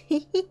dish.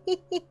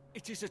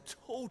 It is a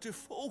tour de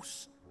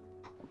force.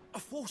 A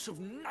force of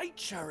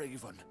nature,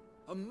 even.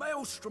 A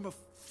maelstrom of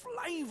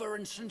flavour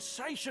and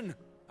sensation.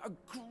 A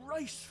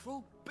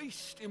graceful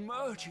beast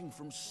emerging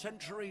from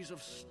centuries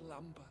of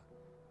slumber.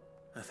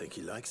 I think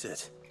he likes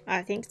it.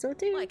 I think so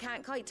too. I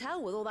can't quite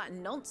tell with all that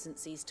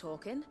nonsense he's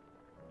talking.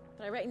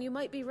 But I reckon you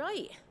might be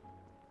right.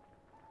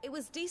 It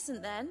was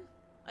decent then,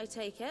 I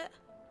take it.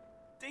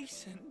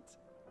 Decent?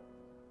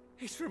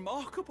 It's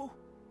remarkable.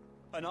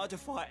 And I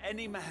defy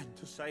any man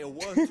to say a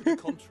word to the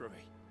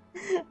contrary.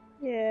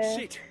 Yeah.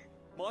 Sid,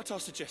 might I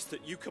suggest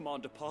that you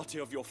command a party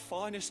of your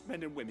finest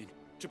men and women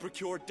to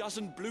procure a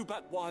dozen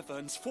blueback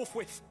wyverns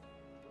forthwith?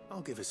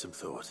 I'll give it some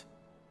thought.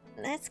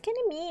 That's kind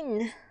of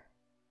mean.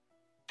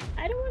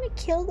 I don't want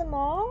to kill them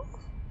all.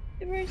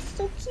 They were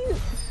so cute.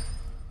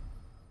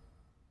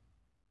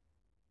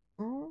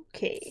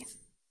 Okay.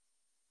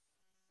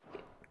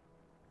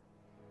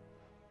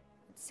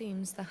 It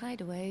seems the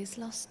hideaway's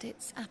lost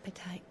its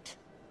appetite.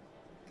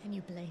 Can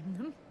you blame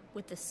them,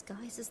 with the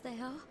skies as they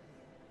are?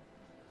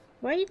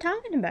 What are you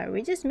talking about?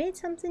 We just made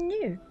something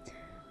new.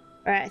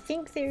 Alright, I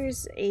think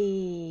there's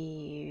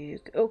a...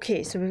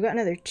 Okay, so we've got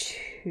another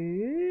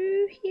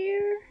 2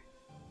 here.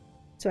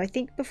 So I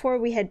think before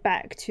we head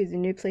back to the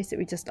new place that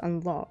we just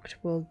unlocked,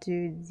 we'll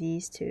do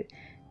these 2.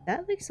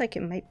 That looks like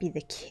it might be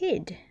the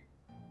kid.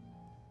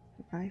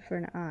 An eye for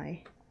an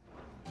eye.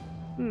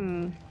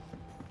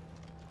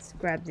 Let's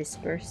grab this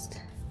first.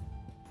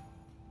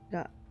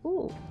 Got...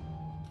 Ooh.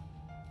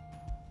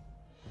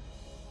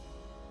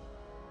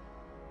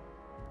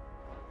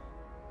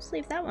 Let's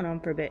leave that one on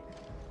for a bit.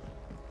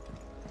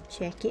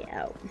 Check it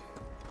out.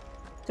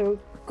 So we'll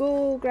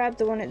go grab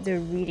the one at the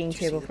reading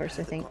table first,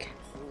 I think.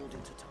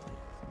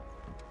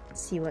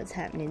 See what's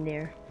happening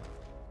there.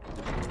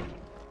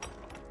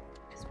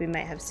 Because we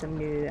might have some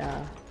new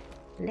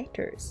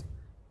letters.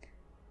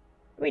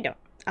 We don't.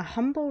 A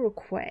humble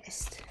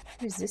request.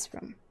 Who's this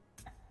from?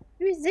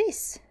 Who is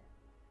this?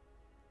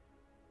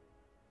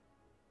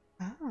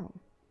 Oh.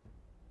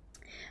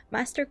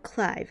 Master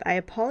Clive, I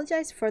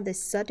apologize for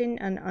this sudden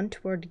and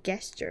untoward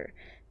gesture.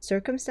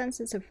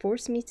 Circumstances have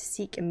forced me to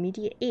seek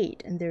immediate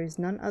aid, and there is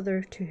none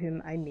other to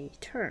whom I may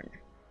turn.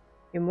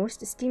 Your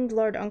most esteemed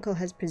Lord Uncle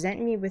has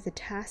presented me with a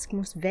task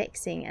most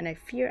vexing, and I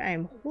fear I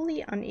am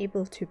wholly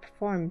unable to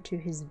perform to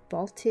his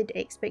vaulted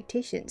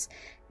expectations,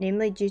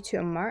 namely due to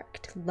a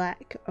marked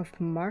lack of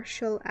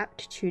martial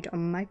aptitude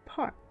on my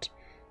part.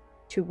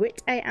 To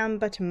wit, I am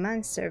but a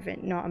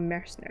manservant, not a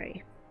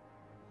mercenary.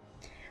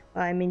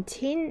 While I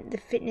maintain the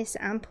fitness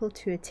ample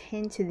to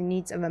attend to the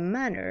needs of a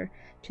manor,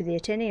 to the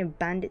attending of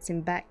bandits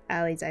in back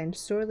alleys I am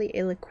sorely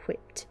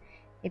ill-equipped.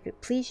 If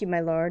it please you,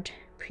 my lord,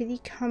 prithee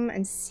come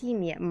and see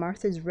me at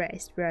Martha's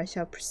Rest, where I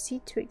shall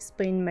proceed to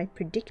explain my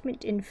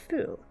predicament in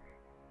full.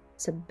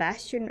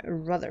 Sebastian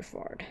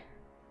Rutherford.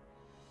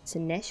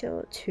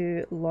 Seneschal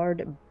to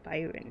Lord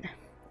Byron.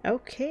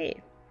 Okay.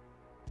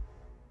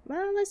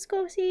 Well, let's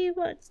go see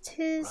what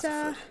his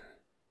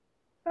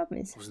problem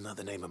is. Wasn't that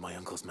the name of my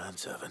uncle's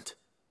manservant?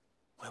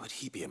 Why would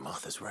he be at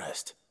Martha's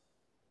Rest?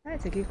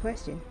 That's a good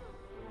question.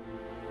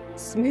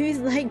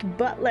 Smooth like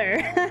Butler.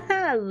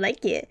 I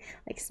like it.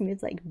 Like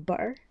smooth like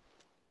butter.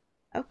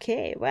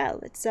 Okay, well,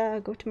 let's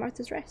go to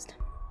Martha's Rest.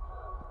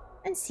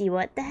 And see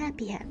what the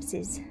happy haps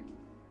is.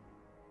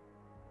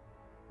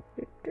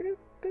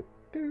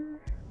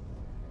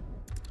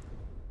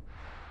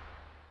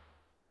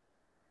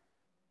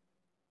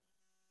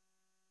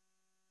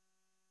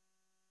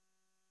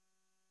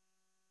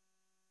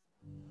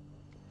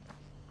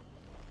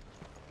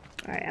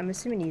 Alright, I'm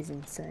assuming he's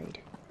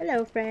inside.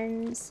 Hello,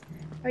 friends.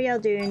 How y'all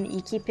doing?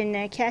 You keeping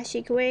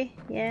Kashyyyk away?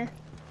 Yeah?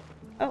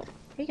 Oh,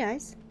 hey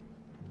guys.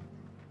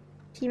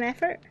 Team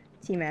effort?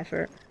 Team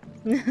effort.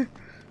 Hello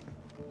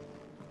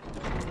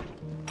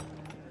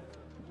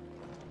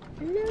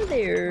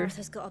there.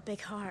 Martha's got a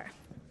big heart.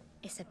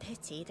 It's a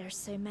pity there's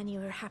so many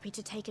who are happy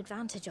to take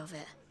advantage of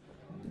it.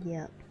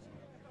 Yep.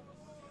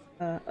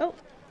 Oh.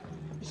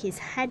 He's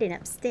hiding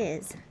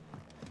upstairs.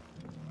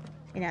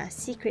 In a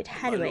secret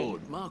hideaway. My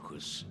Lord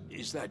Marquis,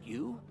 is that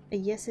you?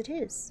 Yes, it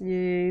is.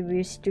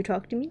 Wish to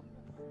talk to me?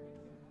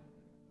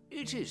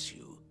 It is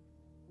you.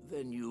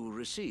 Then you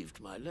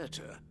received my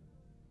letter.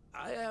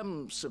 I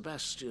am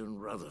Sebastian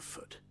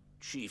Rutherford,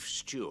 Chief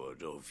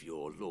Steward of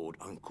your Lord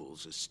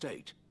Uncle's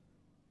estate.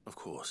 Of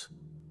course.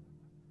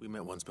 We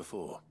met once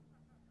before.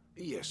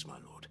 Yes, my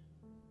lord.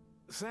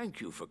 Thank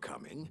you for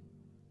coming.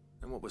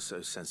 And what was so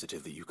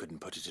sensitive that you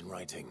couldn't put it in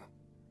writing?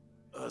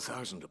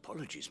 1,000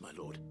 apologies, my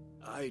lord.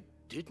 I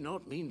did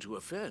not mean to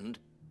offend.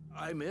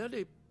 I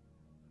merely...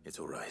 It's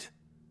all right.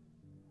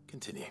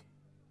 Continue.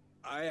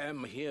 I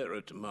am here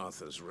at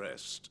Martha's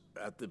Rest,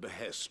 at the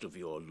behest of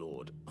your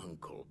Lord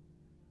Uncle,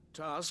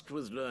 tasked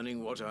with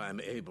learning what I am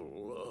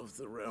able of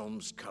the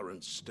realm's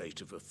current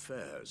state of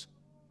affairs.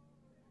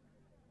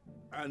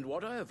 And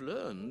what I have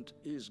learned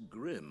is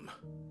grim.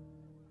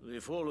 The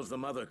fall of the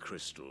Mother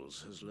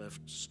Crystals has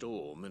left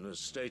Storm in a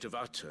state of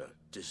utter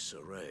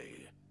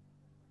disarray.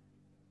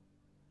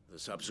 The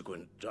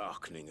subsequent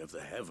darkening of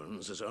the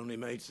heavens has only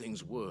made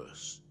things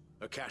worse.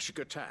 Akashic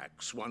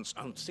attacks, once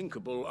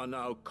unthinkable, are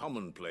now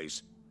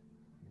commonplace.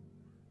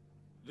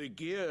 The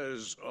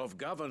gears of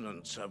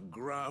governance have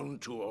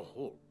ground to a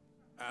halt,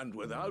 and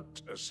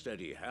without a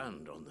steady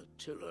hand on the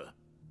tiller,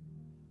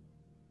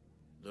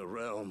 the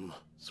realm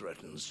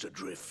threatens to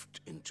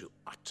drift into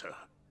utter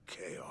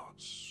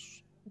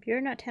chaos. If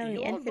you're not telling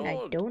me anything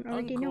I don't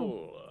already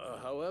know.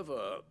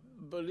 However,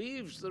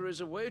 believes there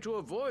is a way to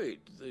avoid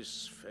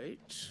this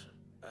fate,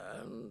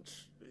 and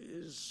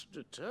is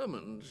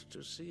determined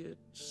to see it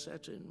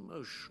set in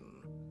motion.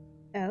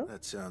 Oh?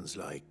 That sounds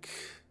like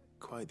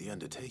quite the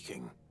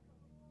undertaking.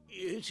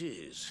 It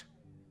is.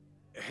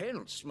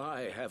 Hence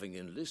my having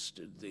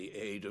enlisted the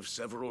aid of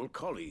several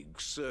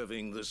colleagues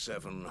serving the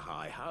 7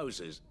 high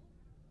houses.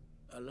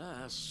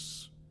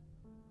 Alas,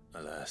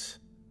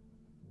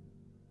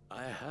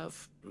 I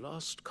have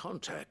lost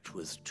contact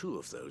with 2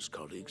 of those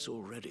colleagues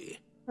already.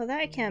 Well,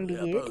 that can be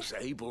They're good. both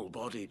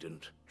able-bodied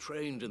and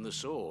trained in the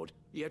sword,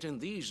 yet in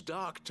these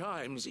dark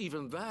times,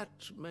 even that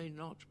may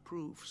not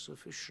prove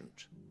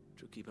sufficient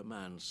to keep a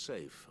man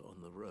safe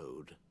on the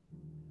road.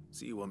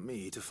 So you want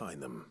me to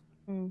find them?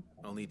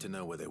 I'll need to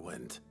know where they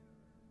went.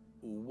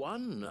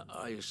 One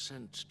I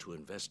sent to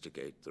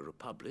investigate the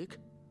Republic,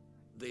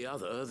 the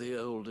other the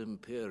old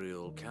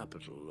Imperial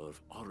capital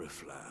of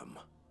Oriflamme.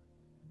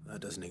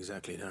 That doesn't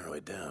exactly narrow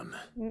it down.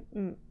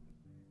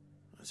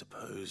 I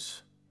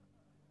suppose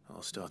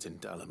I'll start in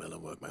Dalamil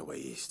and work my way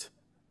east.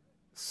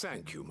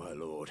 Thank you, my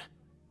lord.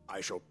 I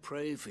shall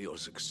pray for your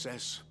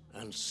success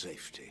and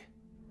safety.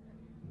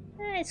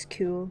 That's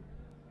cool.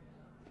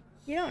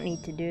 You don't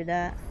need to do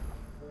that.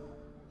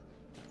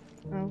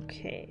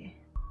 Okay.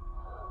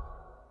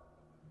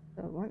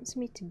 So it wants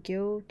me to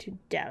go to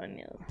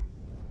Dalamil.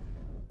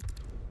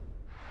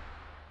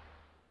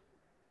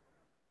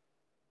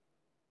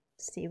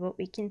 See what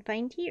we can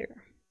find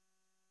here.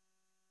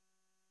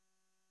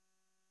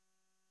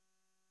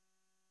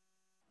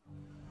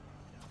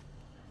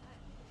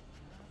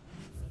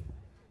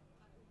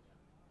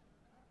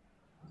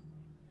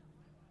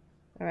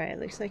 Alright,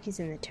 looks like he's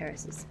in the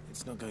terraces.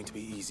 It's not going to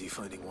be easy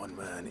finding one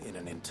man in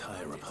an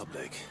entire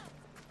republic.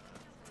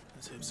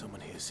 Let's hope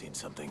someone here's seen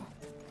something.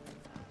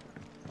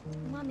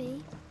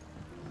 Mummy.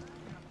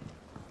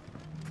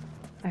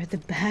 Are the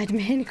bad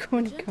men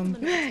going to come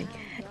back?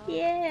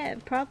 Yeah,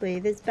 probably.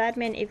 There's bad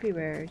men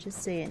everywhere,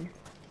 just saying.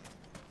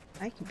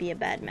 I could be a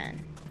bad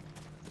man.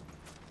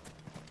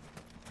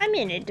 I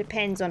mean, it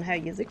depends on how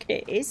you look at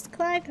it. Is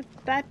Clive a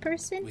bad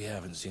person? We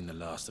haven't seen the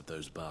last of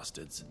those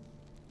bastards.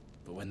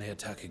 But when they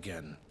attack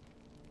again,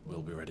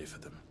 we'll be ready for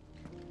them.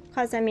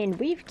 Because, I mean,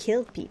 we've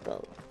killed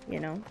people, you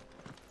know?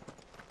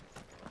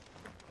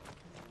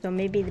 So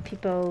maybe the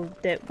people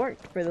that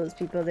worked for those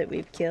people that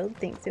we've killed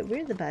thinks that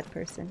we're the bad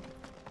person.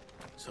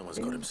 Someone's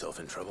got himself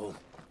in trouble.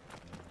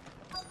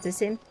 Is this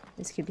him?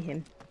 This could be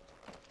him.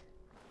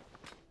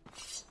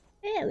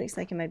 Yeah, it looks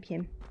like it might be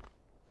him.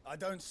 I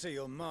don't see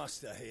your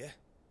master here,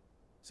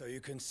 so you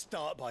can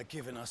start by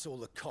giving us all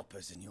the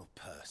coppers in your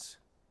purse.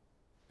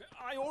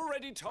 I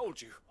already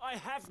told you, I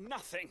have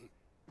nothing.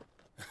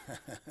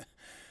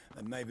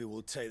 And maybe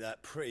we'll take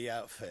that pretty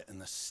outfit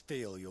and the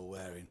steel you're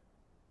wearing.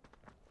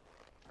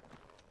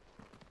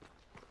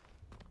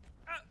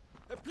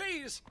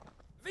 Please!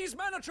 These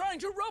men are trying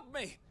to rob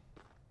me!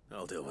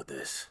 I'll deal with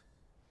this.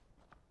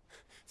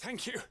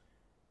 Thank you.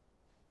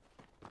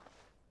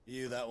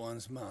 You that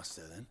one's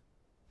master, then?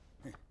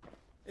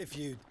 If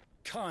you'd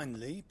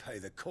kindly pay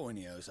the coin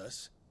he owes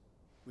us,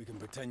 we can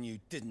pretend you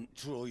didn't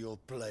draw your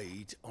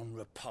blade on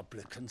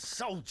Republican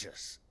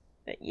soldiers.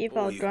 But you've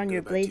all drawn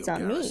your blades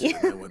on me.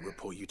 I won't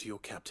report you to your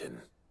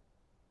captain.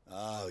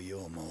 Oh,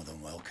 you're more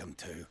than welcome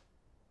to.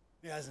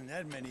 He hasn't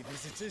had many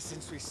visitors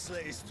since we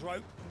slit his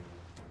throat.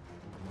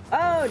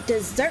 Oh,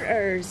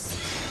 deserters!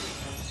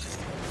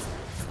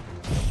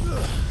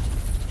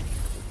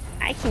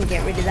 I can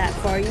get rid of that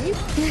for you.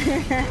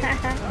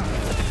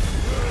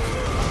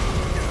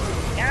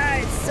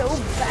 God, it's so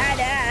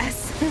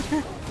badass.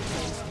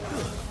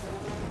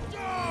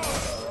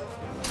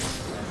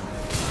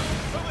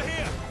 Over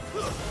here!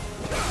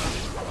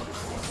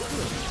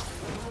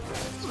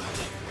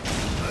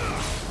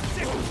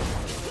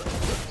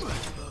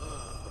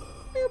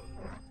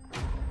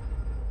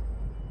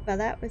 Well,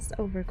 that was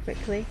over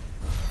quickly.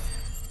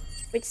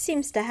 Which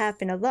seems to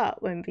happen a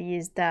lot when we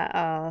use that,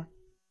 oh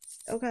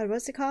god,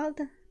 what's it called?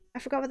 I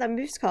forgot what that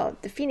move's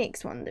called. The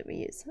Phoenix one that we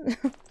use. I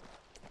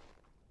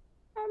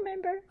don't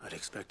remember. I'd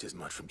expect as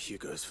much from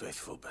Hugo's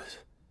faithful, but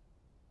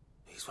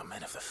these were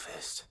men of the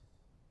fist.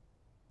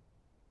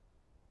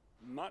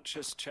 Much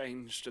has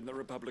changed in the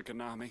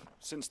Republican army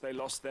since they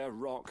lost their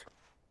rock.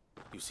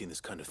 You've seen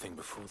this kind of thing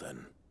before,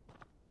 then?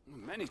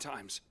 Many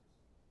times.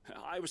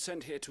 I was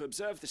sent here to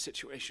observe the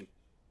situation.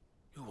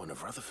 You're one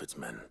of Rutherford's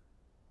men.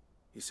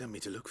 He sent me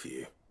to look for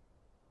you.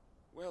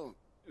 Well,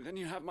 then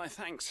you have my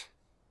thanks.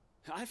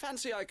 I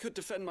fancy I could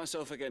defend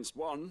myself against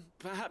one,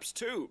 perhaps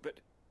two, but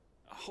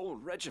a whole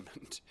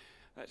regiment.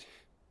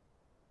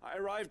 I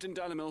arrived in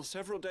Dalimil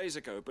several days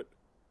ago, but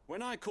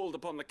when I called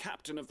upon the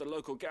captain of the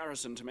local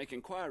garrison to make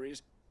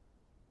inquiries,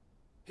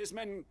 his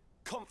men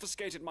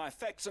confiscated my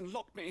effects and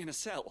locked me in a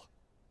cell.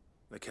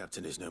 The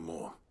captain is no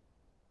more,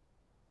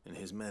 and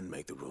his men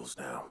make the rules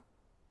now.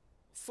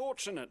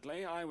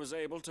 Fortunately, I was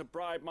able to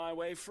bribe my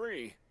way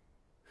free,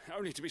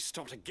 only to be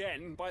stopped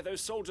again by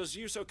those soldiers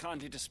you so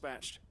kindly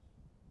dispatched.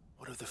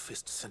 What of the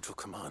Fist's central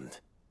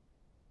command?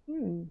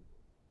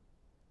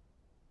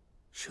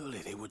 Surely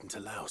they wouldn't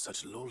allow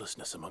such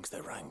lawlessness amongst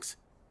their ranks.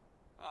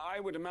 I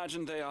would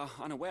imagine they are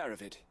unaware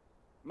of it.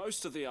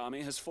 Most of the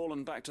army has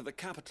fallen back to the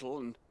capital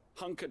and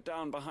hunkered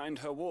down behind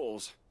her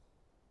walls.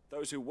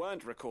 Those who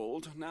weren't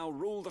recalled now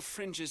rule the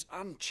fringes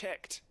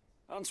unchecked,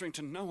 answering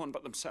to no one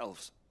but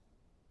themselves.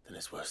 Then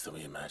it's worse than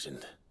we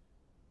imagined.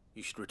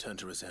 You should return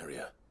to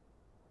Rosaria.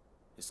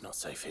 It's not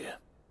safe here.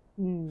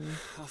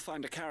 I'll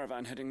find a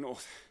caravan heading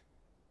north.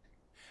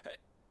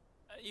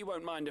 You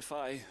won't mind if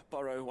I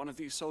borrow one of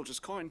these soldiers'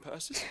 coin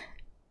purses?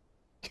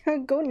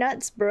 Go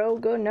nuts, bro.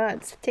 Go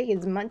nuts. Take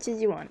as much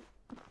as you want.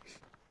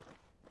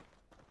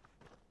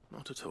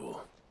 Not at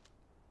all.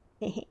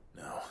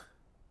 Now,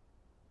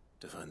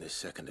 to find this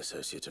second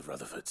associate of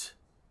Rutherford's.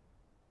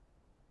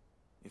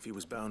 If he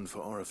was bound for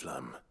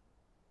Oriflamme,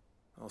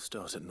 I'll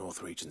start at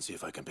Northreach and see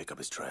if I can pick up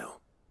his trail.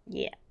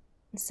 Yeah,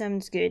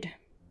 sounds good.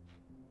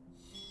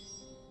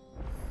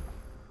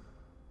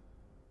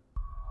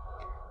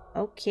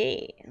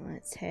 Okay,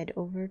 let's head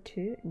over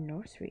to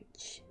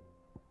Northreach.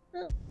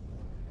 Oh.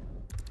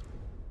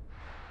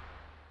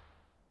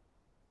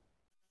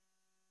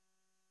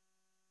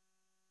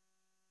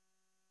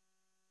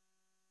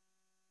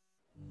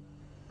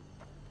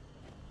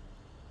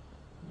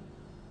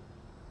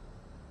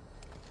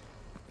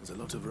 There's a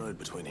lot of road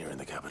between here and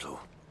the capital.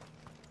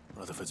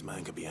 Rutherford's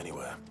man could be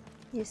anywhere.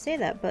 You say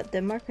that, but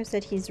the marker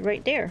said he's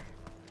right there.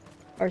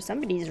 Or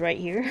somebody's right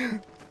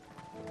here.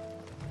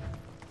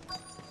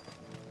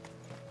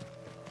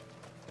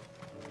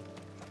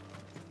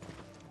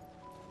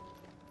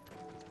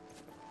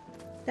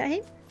 Is that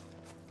him?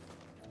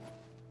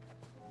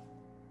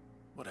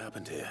 What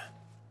happened here?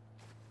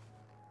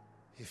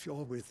 If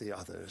you're with the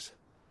others,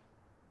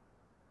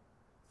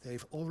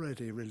 they've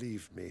already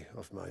relieved me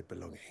of my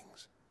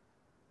belongings.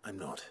 I'm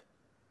not.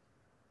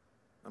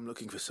 I'm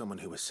looking for someone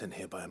who was sent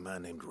here by a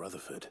man named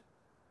Rutherford.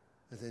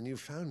 Then you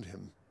found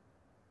him.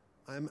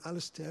 I am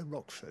Alistair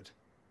Rockford,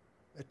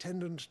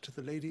 attendant to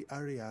the Lady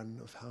Ariane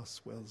of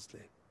House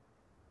Wellesley.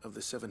 Of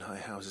the 7 high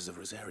houses of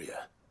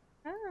Rosaria.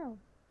 Oh.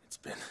 It's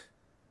been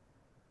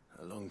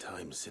a long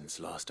time since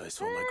last I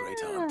saw my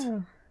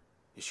great-aunt.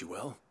 Is she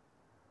well?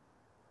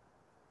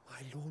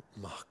 My Lord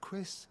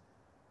Marquis?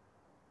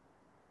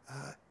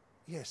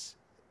 Yes.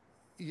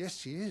 Yes,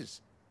 she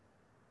is.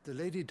 The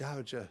Lady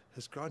Dowager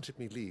has granted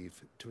me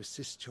leave to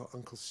assist your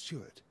Uncle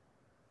Stuart.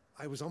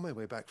 I was on my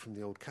way back from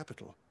the old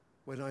capital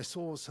when I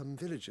saw some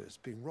villagers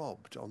being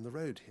robbed on the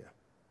road here.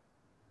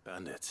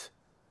 Bandits?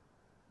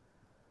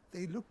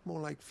 They looked more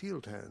like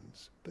field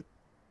hands, but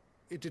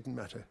it didn't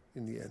matter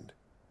in the end.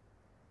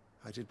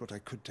 I did what I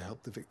could to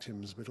help the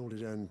victims, but all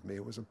it earned me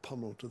was a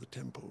pommel to the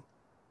temple.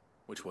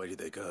 Which way did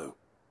they go?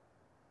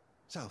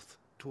 South,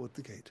 toward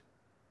the gate.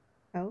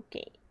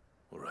 Okay.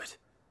 All right.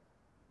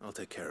 I'll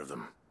take care of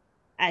them.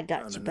 I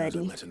got you, buddy.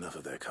 I've met enough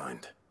of their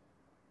kind.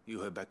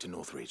 You head back to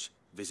Northreach,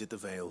 visit the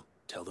Vale,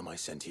 tell them I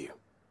sent you.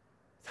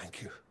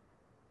 Thank you.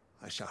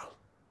 I shall.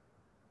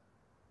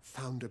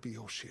 Founder be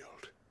your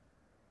shield.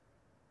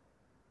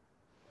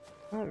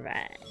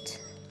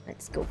 Alright.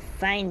 Let's go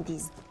find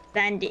these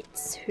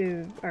bandits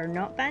who are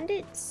not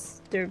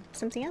bandits. They're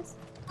something else.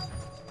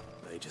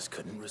 They just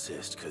couldn't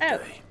resist, could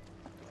they?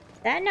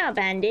 They're not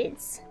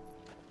bandits.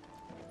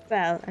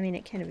 Well, I mean,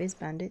 it kind of is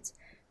bandits.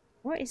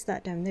 What is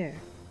that down there?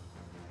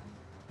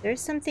 There's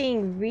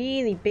something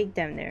really big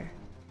down there.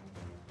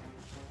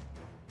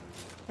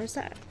 Or is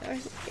that... Or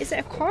is it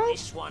a coral?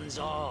 This one's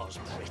ours,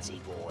 pretty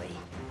boy.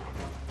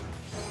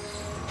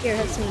 Here,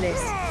 have some of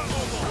this.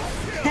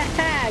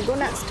 Haha! Go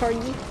nuts,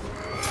 Torgy.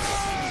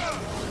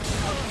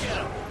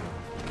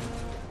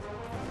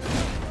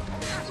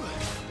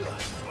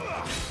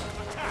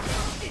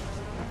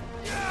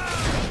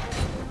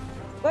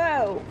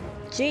 Whoa!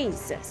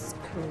 Jesus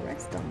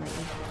Christ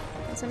almighty.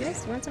 Want some of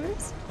this? Want some of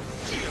this?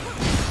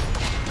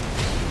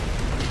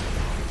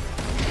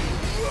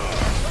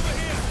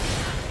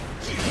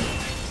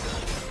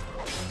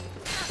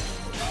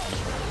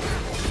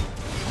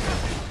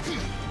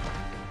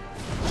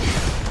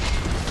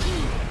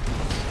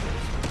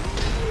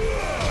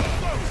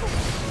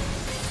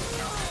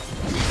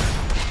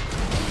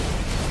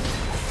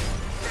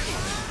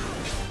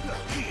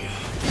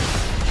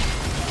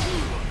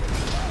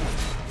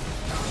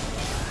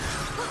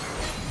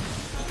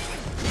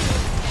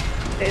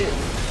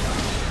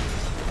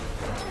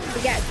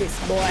 We got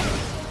this, boy.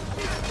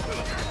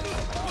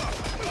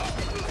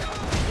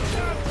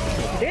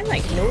 We're doing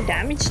like no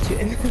damage to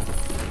him.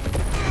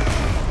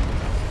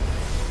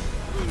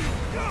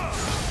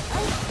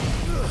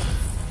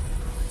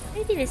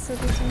 Maybe this will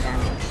do some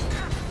damage.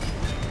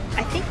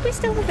 I think we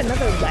still have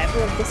another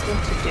level of this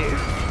one to do.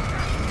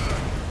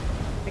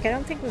 Like, I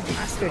don't think we've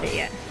mastered it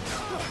yet.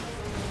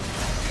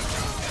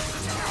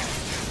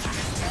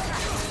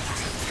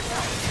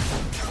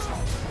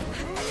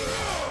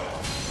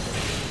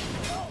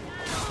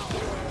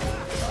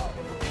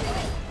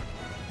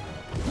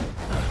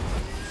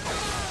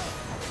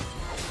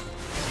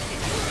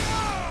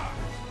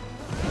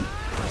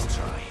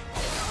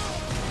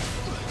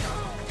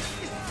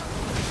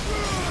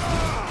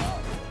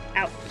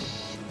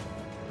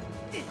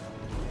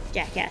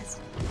 Jackass.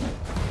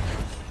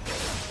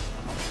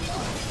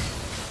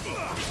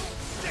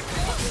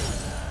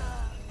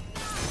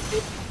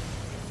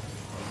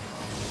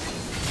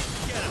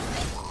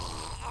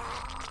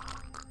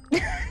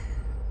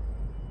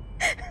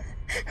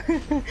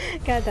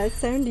 God, that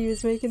sound he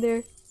was making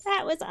there.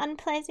 That was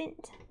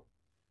unpleasant.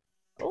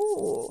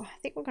 Oh, I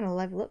think we're gonna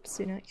level up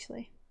soon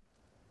actually.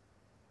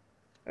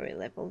 Are we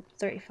level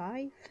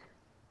 35?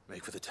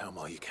 Make for the town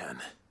while you can.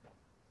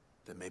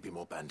 There may be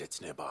more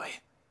bandits nearby.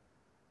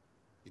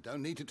 You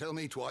don't need to tell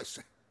me twice.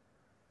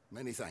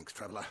 Many thanks,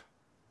 traveler.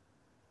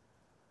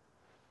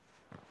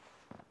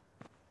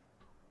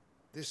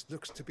 This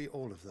looks to be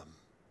all of them.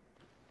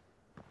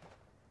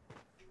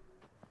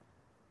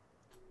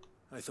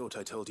 I thought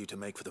I told you to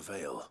make for the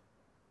Vale.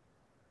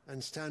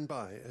 And stand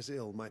by as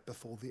ill might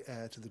befall the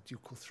heir to the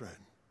ducal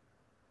throne.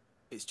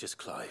 It's just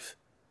Clive,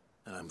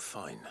 and I'm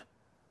fine.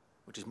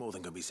 Which is more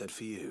than can be said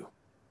for you.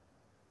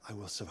 I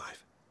will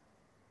survive.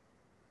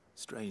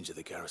 Strange that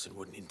the garrison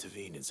wouldn't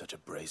intervene in such a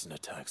brazen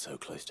attack so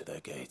close to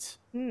their gates.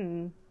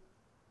 The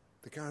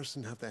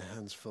garrison have their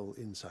hands full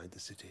inside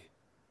the city.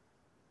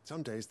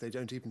 Some days they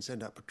don't even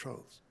send out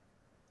patrols.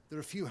 There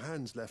are few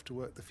hands left to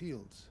work the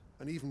fields,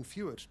 and even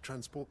fewer to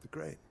transport the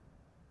grain.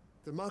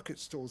 The market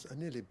stalls are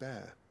nearly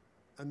bare,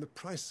 and the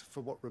price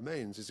for what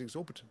remains is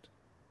exorbitant.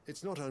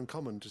 It's not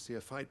uncommon to see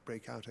a fight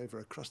break out over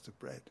a crust of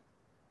bread.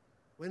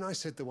 When I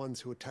said the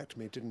ones who attacked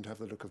me didn't have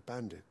the look of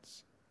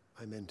bandits,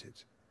 I meant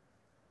it.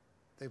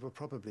 They were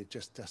probably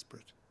just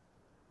desperate.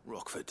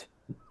 Rockford,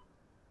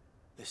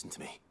 listen to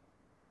me.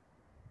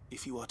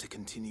 If you are to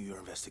continue your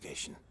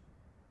investigation,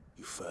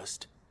 you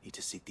first need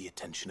to seek the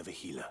attention of a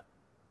healer.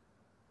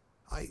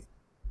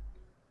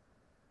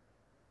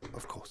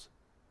 Of course.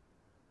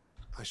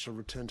 I shall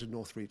return to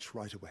Northreach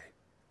right away.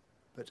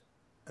 But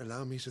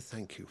allow me to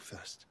thank you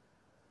first.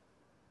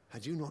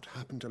 Had you not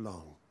happened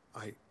along,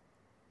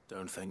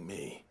 Don't thank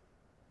me.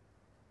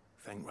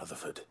 Thank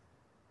Rutherford.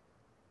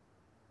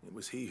 It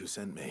was he who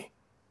sent me.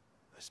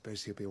 I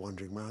suppose he'll be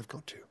wondering where I've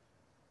got to.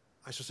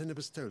 I shall send a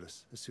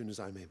Bistolus as soon as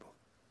I'm able.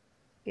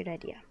 Good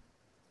idea.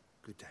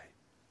 Good day.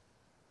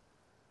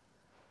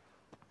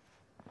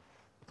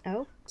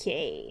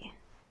 Okay.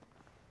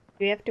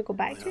 Do we have to go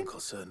back to My uncle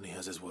certainly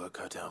has his work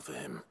cut out for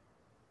him.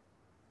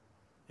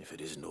 If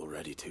it isn't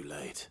already too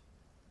late.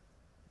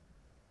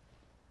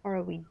 Or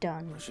are we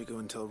done? I should go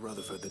and tell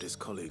Rutherford that his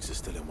colleagues are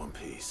still in one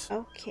piece.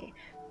 Okay.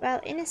 Well,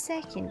 in a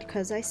second,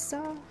 because I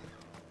saw...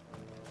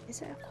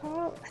 Is it a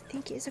coral? I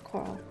think it is a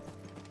coral.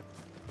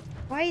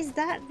 Why is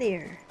that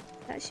there?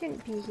 That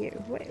shouldn't be here.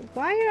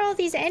 Why are all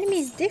these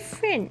enemies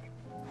different?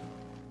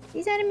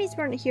 These enemies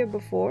weren't here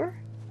before.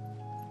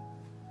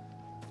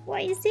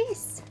 What is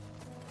this?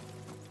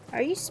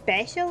 Are you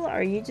special or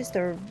are you just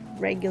a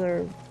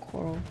regular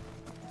coral?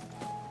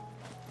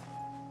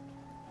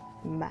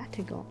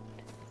 Matagon.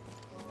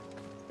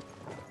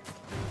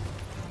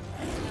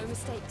 No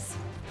mistakes.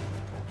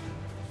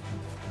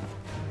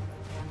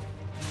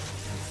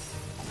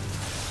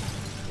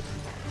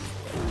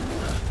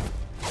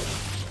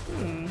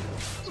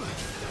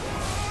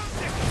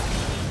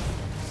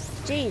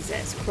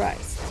 Jesus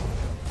Christ.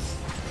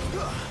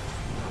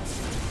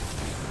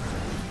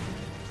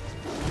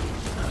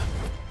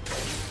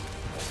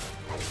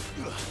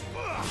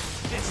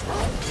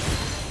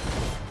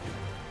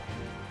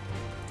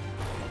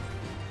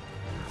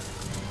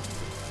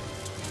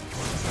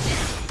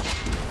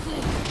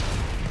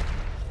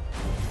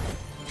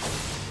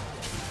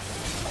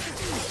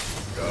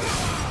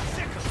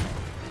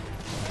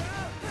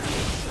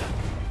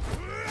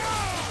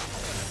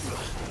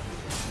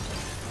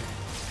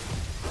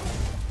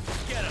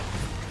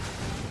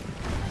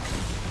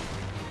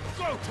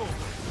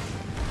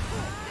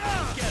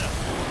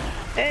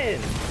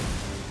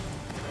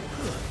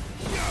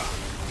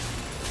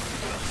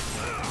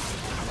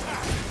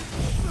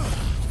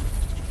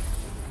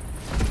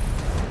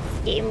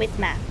 Game with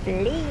my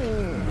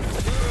flame,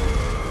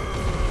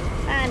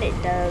 and it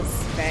does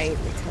very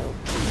little.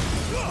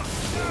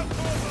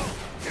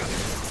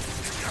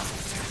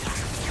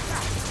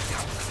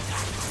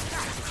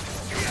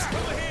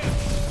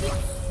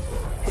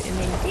 Put him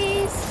in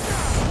this.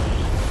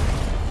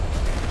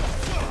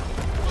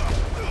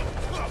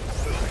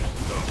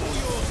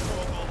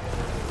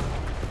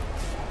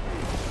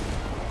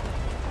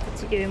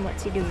 What's he doing?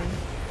 What's he doing?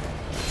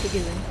 What's he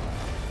doing?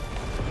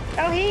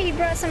 Oh, hey, he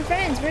brought some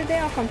friends. Where'd they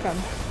all come from?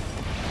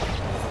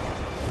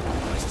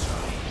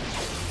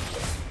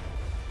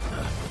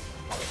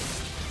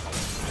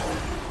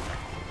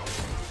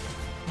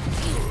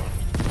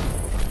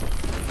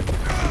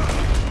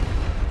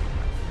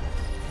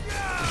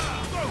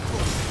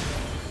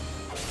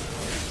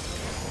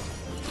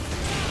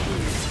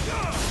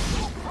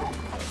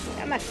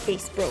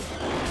 face, bro.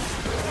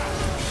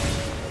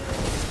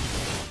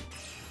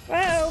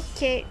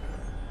 Okay.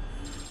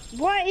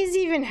 What is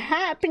even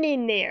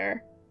happening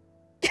there?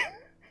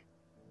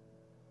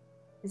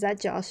 Is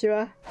that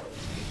Joshua?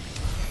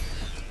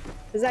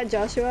 Is that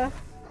Joshua?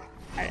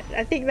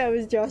 I think that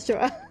was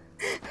Joshua.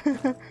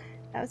 That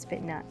was a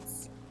bit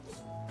nuts.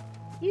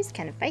 He was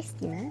kind of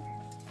feisty, man.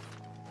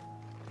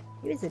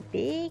 He was a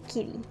big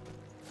kitty.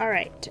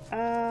 Alright,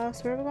 so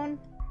where are we going?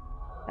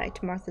 Back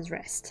to Martha's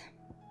Rest.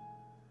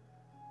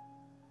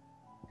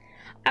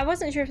 I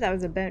wasn't sure if that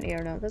was a bounty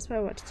or not. That's why I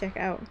want to check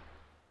it out.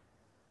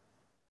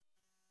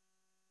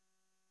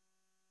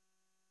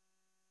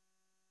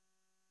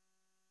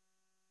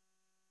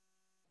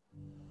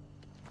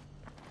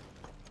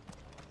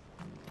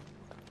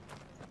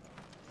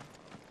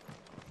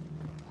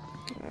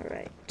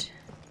 Alright.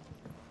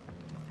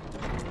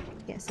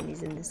 Guessing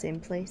he's in the same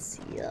place.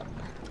 Yup.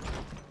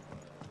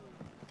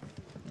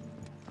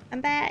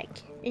 I'm back,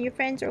 and your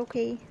friends are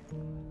okay.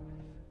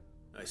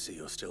 I see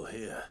you're still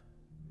here.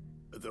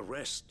 The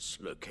Rest's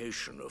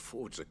location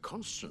affords a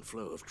constant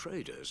flow of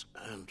traders,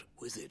 and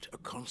with it, a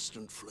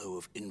constant flow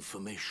of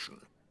information.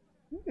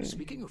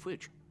 Speaking of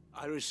which,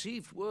 I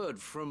received word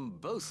from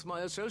both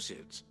my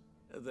associates.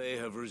 They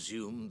have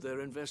resumed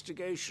their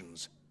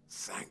investigations,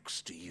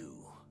 thanks to you.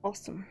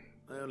 Awesome.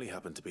 I only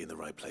happened to be in the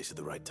right place at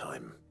the right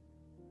time.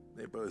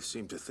 They both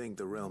seem to think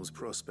the realm's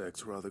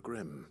prospects rather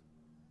grim.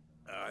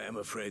 I am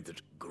afraid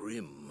that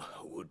grim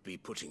would be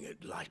putting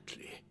it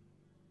lightly.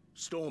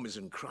 Storm is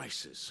in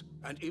crisis,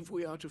 and if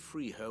we are to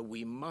free her,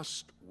 we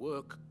must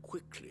work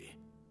quickly.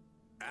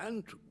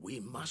 And we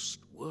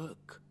must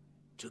work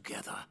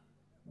together.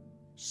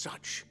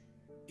 Such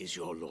is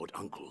your Lord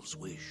Uncle's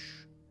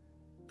wish.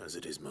 As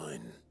it is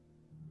mine.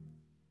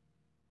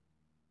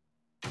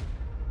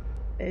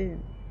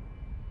 Boom.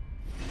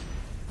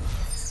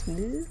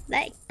 Smooth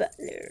like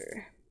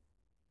Butler.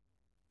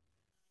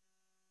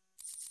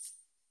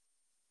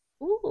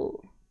 Ooh.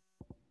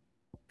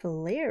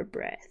 Flare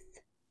breath.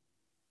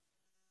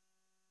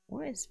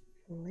 What is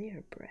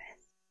flare breath?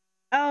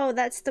 Oh,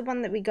 that's the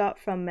one that we got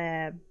from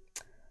Bahamut,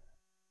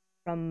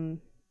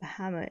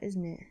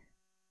 isn't it?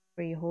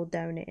 Where you hold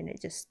down it and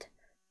it just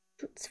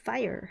shoots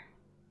fire.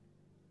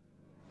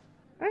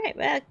 Alright,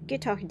 well,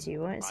 good talking to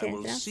you. Want to say I will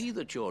anything else? see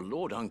that your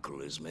Lord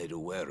Uncle is made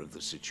aware of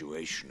the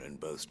situation in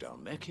both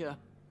Dalmekia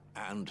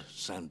and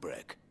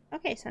Sanbrek.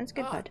 Okay, sounds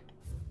good, bud.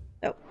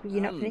 Oh,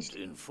 you're not finished?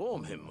 And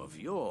inform him of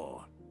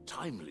your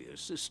timely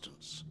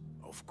assistance,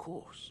 of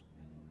course.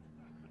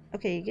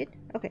 Okay, you good?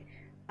 Okay.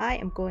 I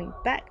am going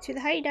back to the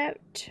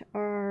hideout.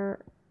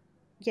 Or...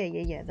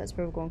 Yeah, that's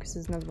where we're going because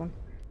there's another one.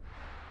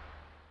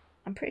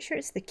 I'm pretty sure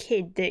it's the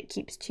kid that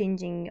keeps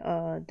changing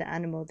the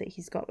animal that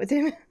he's got with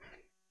him.